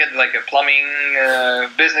he had like a plumbing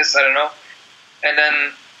business, I don't know, and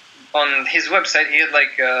then on his website he had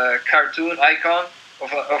like a cartoon icon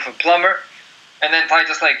of a plumber, and then I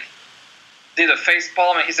just like did a face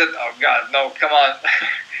palm, and he said, "Oh God, no, come on,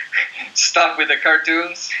 stop with the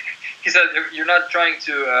cartoons." He said, "You're not trying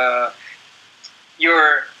to.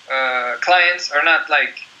 Your clients are not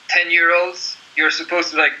like 10-year-olds. You're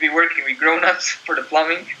supposed to like be working with grown-ups for the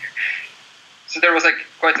plumbing." So there was like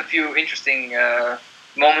quite a few interesting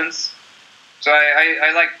moments. So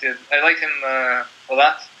I liked it. I liked him a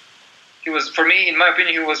lot. He was, for me, in my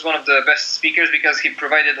opinion, he was one of the best speakers because he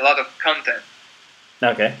provided a lot of content.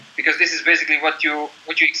 Okay. Because this is basically what you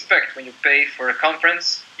expect when you pay for a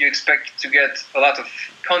conference. You expect to get a lot of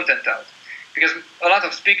content out. Because a lot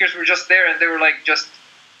of speakers were just there and they were like just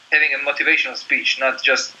having a motivational speech, not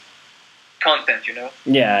just content, you know?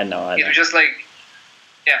 Yeah, I know. It was just like,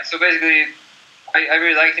 yeah, so basically I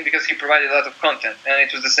really liked him because he provided a lot of content. And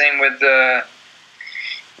it was the same with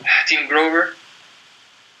Tim Grover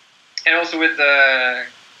and also with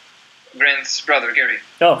Grant's brother, Gary.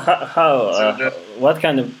 Oh, what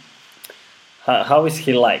kind of, how is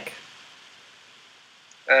he like?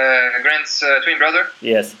 Grant's twin brother.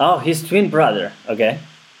 Yes. Oh, his twin brother. Okay.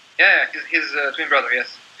 Yeah, his twin brother.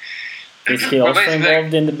 Yes. Is he also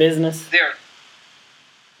involved in the business? There.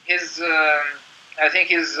 I think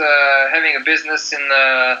he's having a business in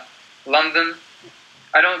London.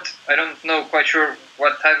 I don't know quite sure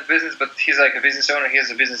what type of business, but he's like a business owner. He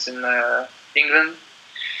has a business in England.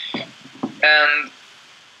 And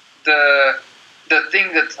the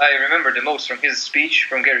thing that I remember the most from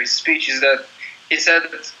Gary's speech, is that he said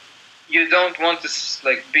that you don't want to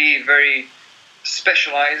like be very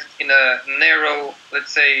specialized in a narrow,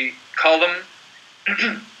 let's say, column,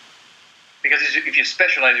 because if you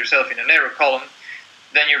specialize yourself in a narrow column,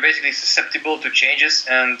 then you're basically susceptible to changes,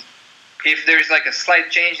 and if there is like a slight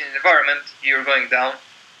change in the environment, you're going down.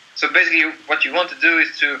 So basically what you want to do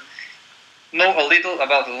is to know a little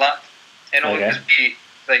about a lot, and always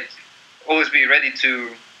be ready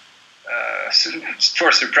to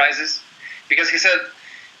for surprises. Because he said,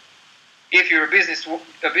 if you're a business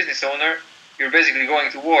owner, you're basically going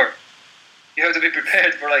to war. You have to be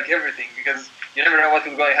prepared for like everything, because you never know what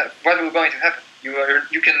will going to happen.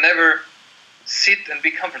 You can never sit and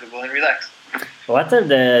be comfortable and relax. What are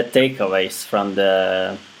the takeaways from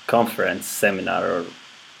the conference seminar, or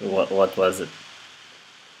what was it?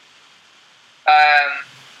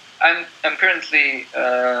 I'm currently.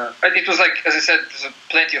 It was like, as I said, there's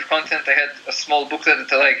plenty of content. I had a small booklet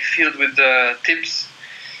that I like filled with tips.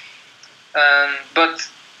 But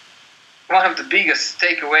one of the biggest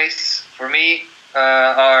takeaways for me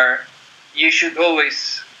are you should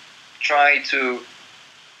always try to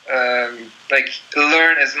like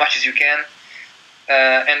learn as much as you can,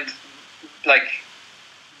 and like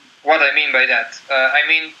what I mean by that, I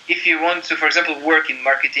mean if you want to, for example, work in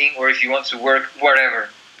marketing, or if you want to work wherever,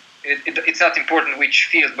 it's not important which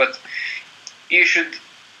field, but you should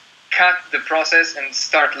cut the process and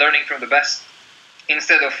start learning from the best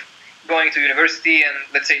instead of going to university and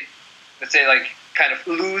let's say like kind of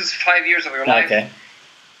lose 5 years of your life. Okay.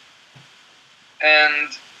 And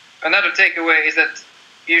another takeaway is that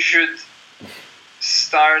you should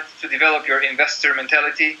start to develop your investor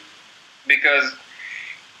mentality, because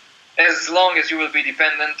as long as you will be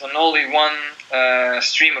dependent on only one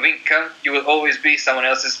stream of income, you will always be someone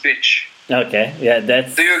else's bitch. Okay, yeah,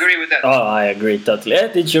 that's... Do you agree with that? Oh, I agree totally.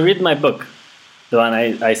 Did you read my book? The one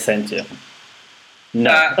I sent you?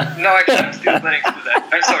 No. No, actually, I'm still planning to do that.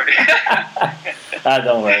 I'm sorry.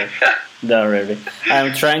 Don't worry. Don't worry.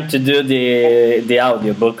 I'm trying to do the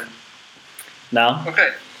audiobook now.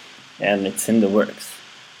 Okay. And it's in the works.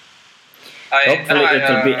 Hopefully it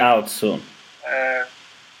will be out soon.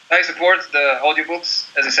 I support the audiobooks,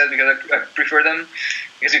 as I said, because I prefer them,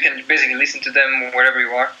 because you can basically listen to them wherever you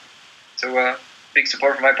are. So, big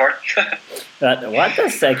support from my part. What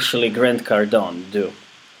does actually Grant Cardone do?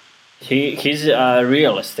 He's a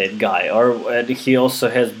real estate guy, or he also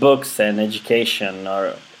has books and education,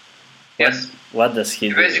 or yes. What does he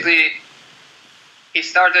do? Basically, he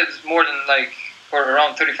started more than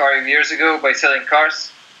around 35 years ago by selling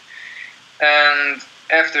cars, and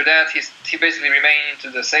after that he basically remained into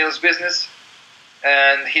the sales business,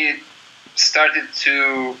 and he started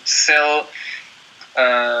to sell.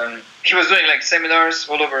 He was doing seminars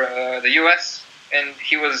all over the US, and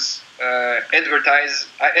he was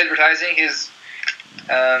advertising his.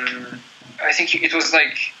 I think it was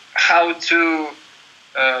how to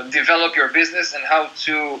develop your business and how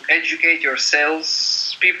to educate your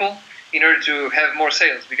sales people in order to have more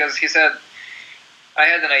sales. Because he said, I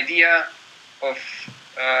had an idea of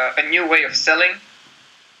a new way of selling,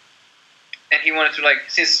 and he wanted to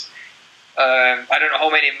since I don't know how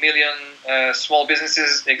many million small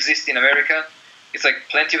businesses exist in America. It's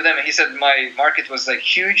plenty of them, and he said my market was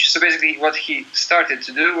huge. So basically, what he started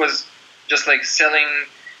to do was just selling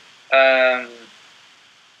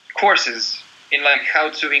courses in how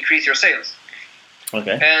to increase your sales.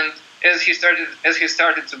 Okay. And as he started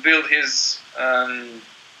to build his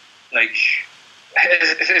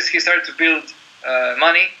as he started to build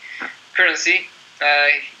money, currency,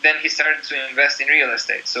 then he started to invest in real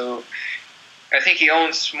estate. So I think he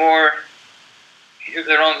owns around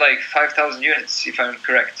 5,000 units, if I'm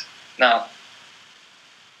correct now.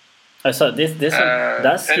 So this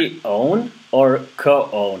does he own or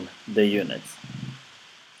co-own the units?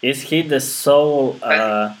 Is he the sole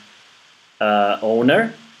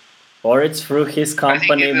owner, or it's through his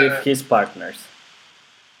company with his partners?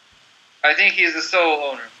 I think he's the sole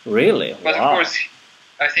owner. Really? But wow. Of course,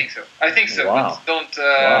 I think so. Wow. But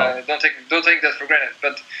don't take that for granted.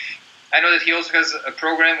 But I know that he also has a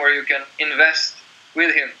program where you can invest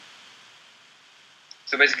with him.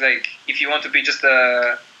 So basically, if you want to be just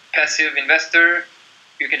a passive investor,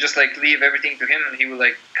 you can just leave everything to him, and he will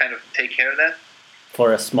kind of take care of that.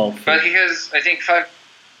 For a small fee. But he has, I think, 5.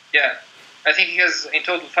 Yeah, I think he has in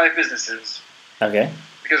total 5 businesses. Okay.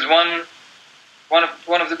 Because one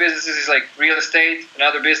of the businesses is real estate.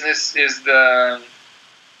 Another business is the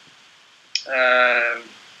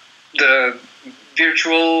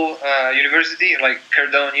virtual university,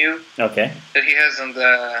 Cardone U. Okay. That he has on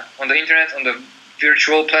the internet, on the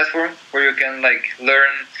virtual platform, where you can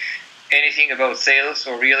learn anything about sales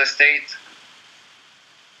or real estate.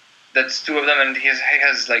 That's 2 of them, and he has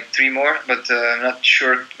 3 more, but I'm not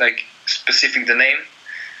sure specific the name.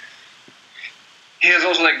 He has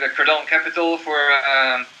also the Cardone Capital for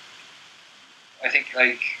I think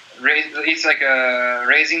it's a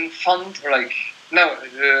raising fund, or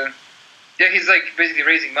he's basically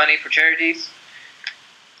raising money for charities.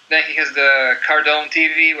 Then he has the Cardone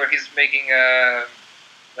TV, where he's making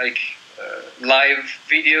live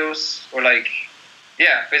videos, or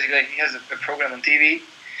basically he has a program on TV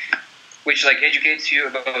which educates you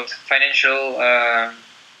about financial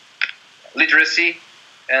literacy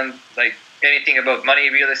and anything about money,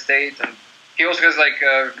 real estate. And he also has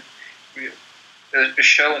a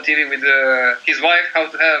show on TV with his wife, how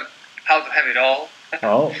to have it all.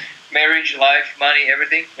 Oh. Marriage, life, money,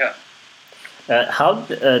 everything. Yeah. How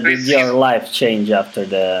did your life change after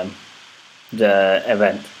the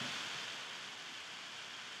event?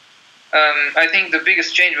 I think the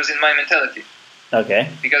biggest change was in my mentality. Okay.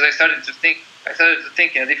 Because I started to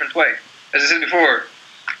think in a different way. As I said before,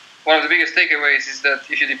 one of the biggest takeaways is that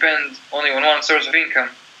if you depend only on one source of income,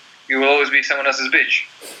 you will always be someone else's bitch.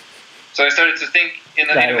 So I started to think in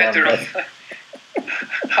a matter of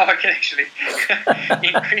how I can actually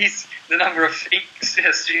increase the number of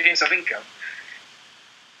streams of income.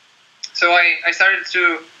 So I started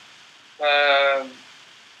to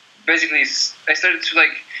basically, I started to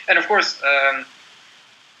like, and of course,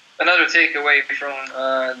 another takeaway from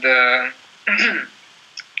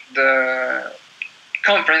the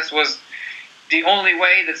conference was the only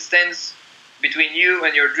way that stands between you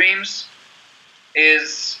and your dreams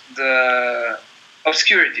is the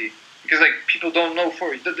obscurity, because like people don't know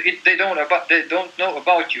for it. They don't know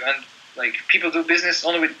about you, and like people do business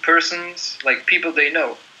only with persons, like people they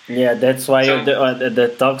know. Yeah, that's why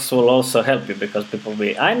the talks will also help you, because people will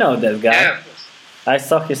be, I know that guy. Yeah, of course. I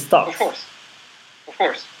saw his talks. Of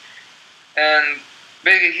course. And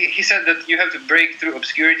basically, he said that you have to break through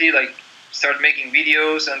obscurity, like start making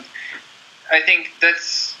videos, and I think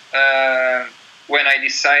that's when I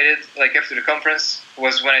decided, like after the conference,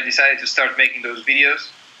 was when I decided to start making those videos.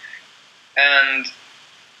 And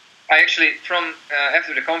I actually, from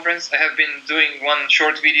after the conference, I have been doing one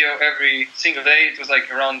short video every single day. It was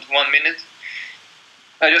like around 1 minute.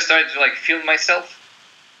 I just started to like film myself.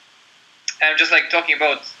 And I'm just like talking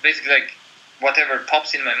about basically like whatever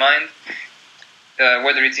pops in my mind,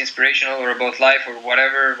 whether it's inspirational or about life or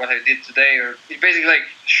whatever, what I did today, or basically like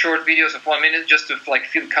short videos of 1 minute, just to like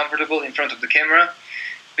feel comfortable in front of the camera.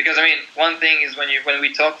 Because I mean, one thing is when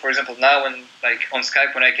we talk, for example, now when like on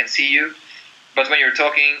Skype when I can see you, but when you're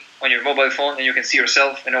talking on your mobile phone and you can see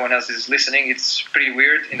yourself and no one else is listening, it's pretty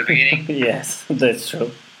weird in the beginning. Yes, that's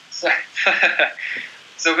true.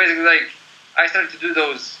 So basically, like I started to do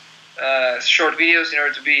those short videos in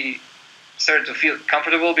order to started to feel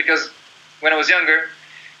comfortable, because when I was younger,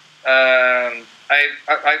 I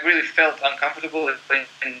really felt uncomfortable in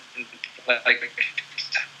like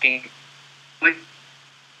speaking.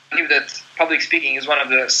 I believe that public speaking is one of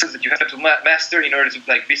the skills that you have to master in order to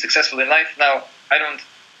like be successful in life. Now, I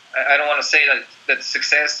don't want to say that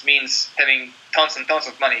success means having tons and tons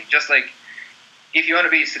of money. Just like if you want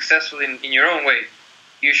to be successful in your own way,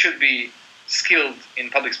 you should be skilled in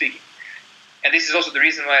public speaking. And this is also the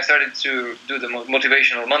reason why I started to do the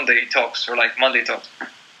motivational Monday talks, or like Monday talks.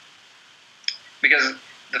 Because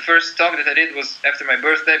the first talk that I did was after my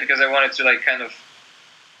birthday, because I wanted to like kind of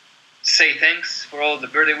say thanks for all the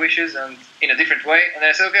birthday wishes and in a different way. And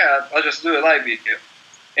I said, okay, I'll just do a live video.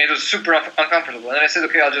 And it was super uncomfortable. And then I said,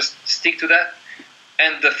 okay, I'll just stick to that.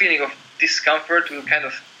 And the feeling of discomfort will kind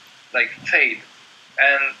of like fade.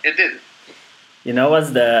 And it did. You know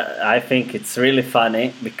what's I think it's really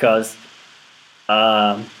funny, because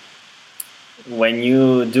when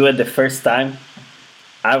you do it the first time,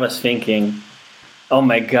 I was thinking, oh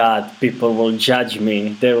my God, people will judge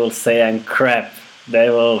me. They will say I'm crap. They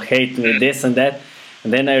will hate me, this and that.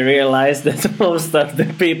 And then I realized that most of the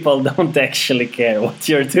people don't actually care what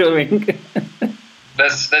you're doing.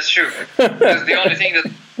 That's true. Because the only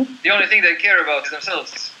thing they care about is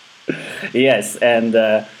themselves. Yes, and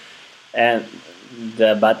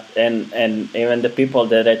even the people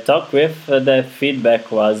that I talk with, the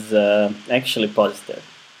feedback was actually positive.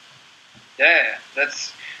 Yeah,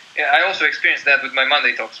 I also experienced that with my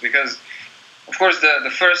Monday talks, because of course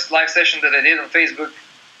the first live session that I did on Facebook,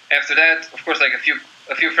 after that, of course, like a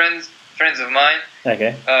few friends of mine,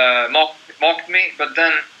 okay, mocked me, but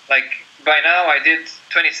then like by now I did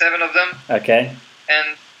 27 of them. Okay.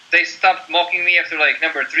 And they stopped mocking me after like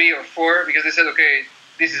number 3 or 4, because they said, okay,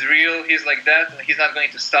 this is real, he's like that, and he's not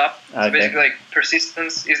going to stop. Okay. So basically, like,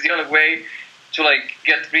 persistence is the only way to like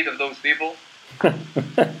get rid of those people.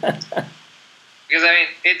 Because I mean,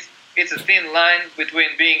 it's a thin line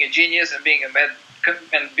between being a genius and being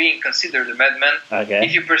being considered a madman. Okay.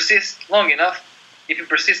 If you persist long enough, people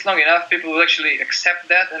will actually accept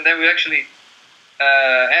that, and they will actually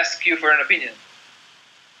ask you for an opinion.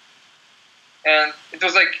 And it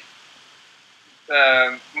was like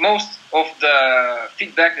most of the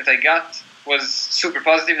feedback that I got was super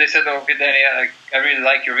positive. They said, "Oh, okay, Danny, I really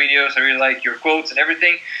like your videos. I really like your quotes and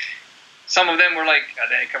everything." Some of them were like, oh,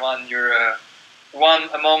 Danny, come on, you're one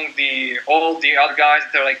among all the other guys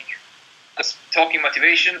that are like just talking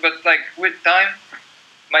motivation." But like with time,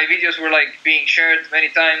 my videos were like being shared many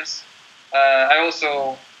times. I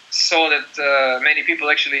also saw that many people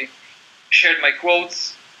actually shared my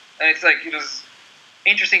quotes, and it's like it was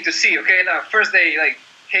interesting to see. Okay, now first they like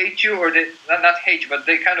hate you, or they not hate you, but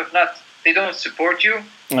they don't support you.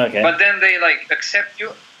 Okay. But then they like accept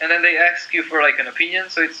you, and then they ask you for like an opinion.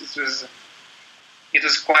 So it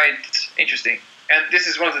was quite interesting. And this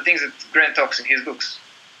is one of the things that Grant talks in his books.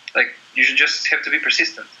 Like, you should just have to be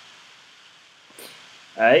persistent.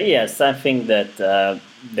 Yes, I think that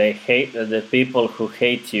they hate the people who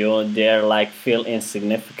hate you. They're like feel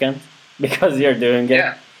insignificant because you're doing it,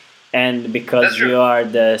 Yeah, and because that's true. you are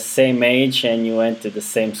the same age and you went to the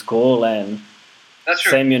same school and That's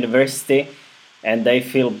true. same university, and they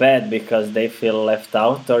feel bad because they feel left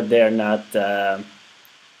out or they're not uh,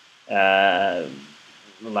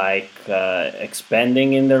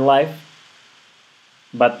 expanding in their life.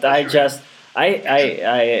 But That's I true. just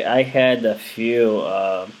I had a few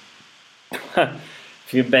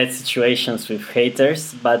few bad situations with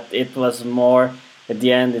haters, but it was more at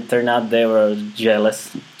the end. It turned out they were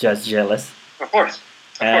jealous, just jealous, Of course.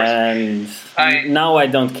 and I- now I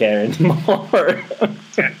don't care anymore.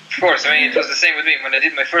 Of course. I mean, it was the same with me. When I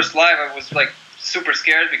did my first live, I was like super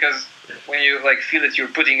scared because when you like feel that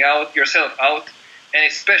you're putting out yourself out, and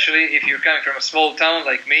especially if you're coming from a small town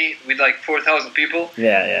like me with like 4,000 people,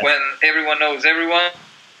 Yeah. when everyone knows everyone,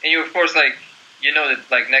 and you of course like you know that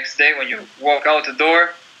like next day when you walk out the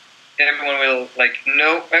door, everyone will like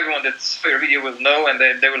know, everyone that saw your video will know, and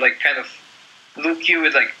they will like kind of look you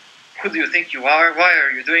with like, who do you think you are? Why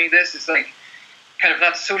are you doing this? It's like kind of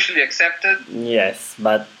not socially accepted. Yes,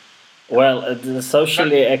 but well, the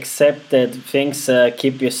socially accepted things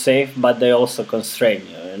keep you safe, but they also constrain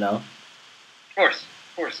you. You know. Of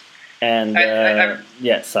course. And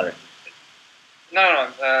yeah, sorry. No.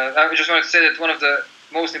 I just wanted to say that one of the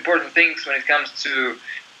most important things when it comes to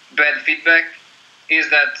bad feedback is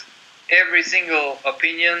that every single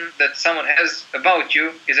opinion that someone has about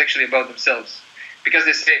you is actually about themselves. Because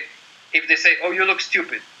if they say, "Oh, you look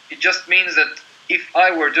stupid," it just means that if I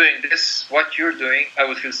were doing this, what you're doing, I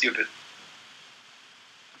would feel stupid.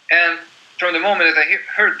 And from the moment that I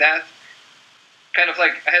heard that, kind of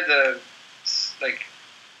like I had the like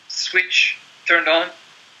switch turned on.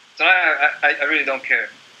 So now I really don't care,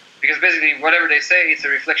 because basically whatever they say, it's a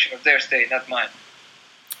reflection of their state, not mine.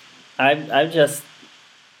 I just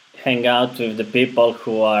hang out with the people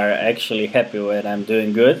who are actually happy when I'm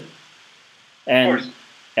doing good,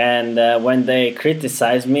 and when they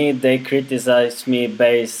criticize me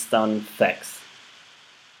based on facts.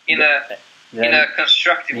 In a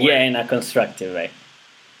constructive way. Yeah, in a constructive way,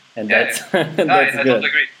 and that's I that's good. totally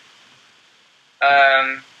agree.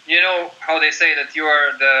 You know how they say that you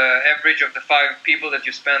are the average of the 5 people that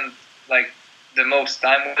you spend like the most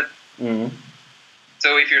time with. Mm-hmm.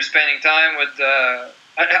 So if you're spending time with,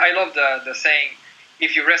 I love the saying,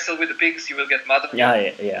 if you wrestle with the pigs, you will get mud.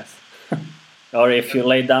 Yes. Or if you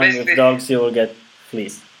lay down with dogs, you will get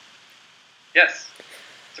fleas. Yes.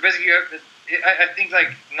 So basically, I think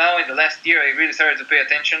like now in the last year, I really started to pay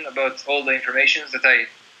attention about all the informations that I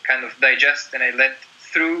kind of digest and I let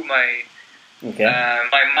through my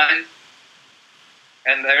my mind.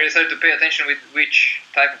 And I really started to pay attention with which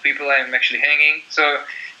type of people I'm actually hanging. So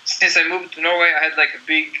since I moved to Norway, I had like a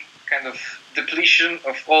big kind of depletion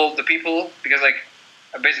of all the people, because like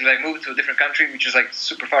basically I moved to a different country, which is like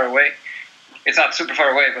super far away. It's not super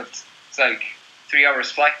far away, but it's like 3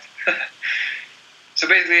 hours flight. So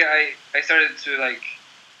basically I started to like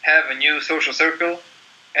have a new social circle.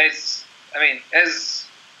 And it's, I mean, as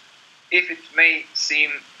if it may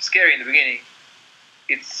seem scary in the beginning,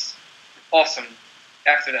 it's awesome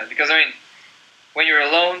after that. Because I mean, when you're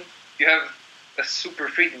alone, you have a super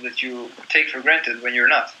freedom that you take for granted when you're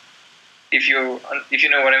not. If you know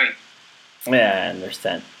what I mean. Yeah, I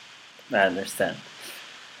understand.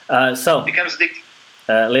 So it becomes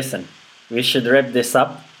addictive. Listen, we should wrap this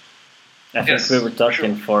up. I think we were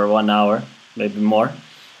talking for 1 hour, maybe more.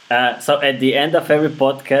 So at the end of every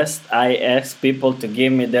podcast, I ask people to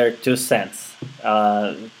give me their 2 cents,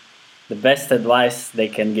 the best advice they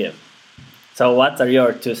can give. So what are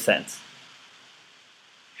your 2 cents?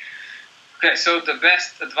 Okay, so the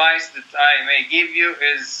best advice that I may give you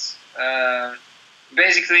is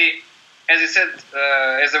basically, as I said,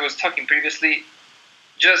 as I was talking previously,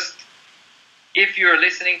 just if you're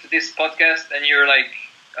listening to this podcast and you're like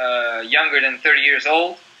younger than 30 years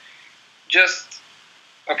old, just,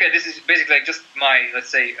 okay, this is basically like just my, let's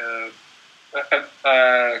say,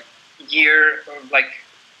 year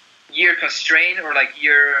constraint, or like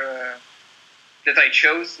year that I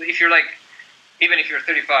chose. If you're like, even if you're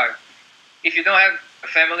 35, if you don't have a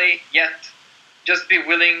family yet, just be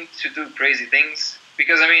willing to do crazy things.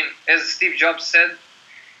 Because I mean, as Steve Jobs said,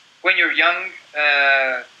 when you're young,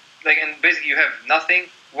 and basically you have nothing,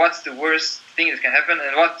 what's the worst thing that can happen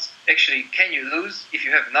and what actually can you lose if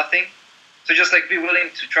you have nothing. So just like be willing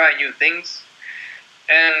to try new things.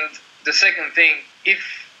 And the second thing, if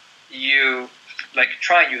you like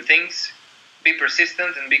try new things, be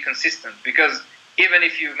persistent and be consistent, because even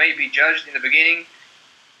if you may be judged in the beginning,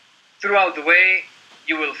 throughout the way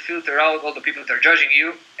you will filter out all the people that are judging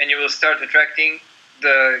you, and you will start attracting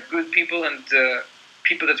the good people and the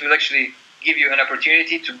people that will actually give you an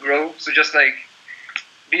opportunity to grow. So just like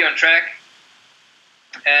be on track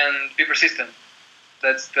and be persistent.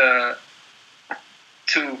 That's the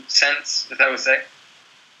 2 cents that I would say.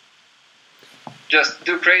 Just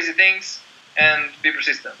do crazy things and be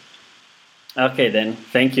persistent. Okay, then.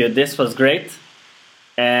 Thank you. This was great.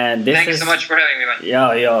 And this Thank you so much for having me, man.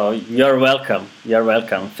 Yeah, you're welcome. You're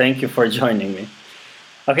welcome. Thank you for joining me.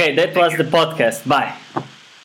 Okay, that was the podcast. Bye.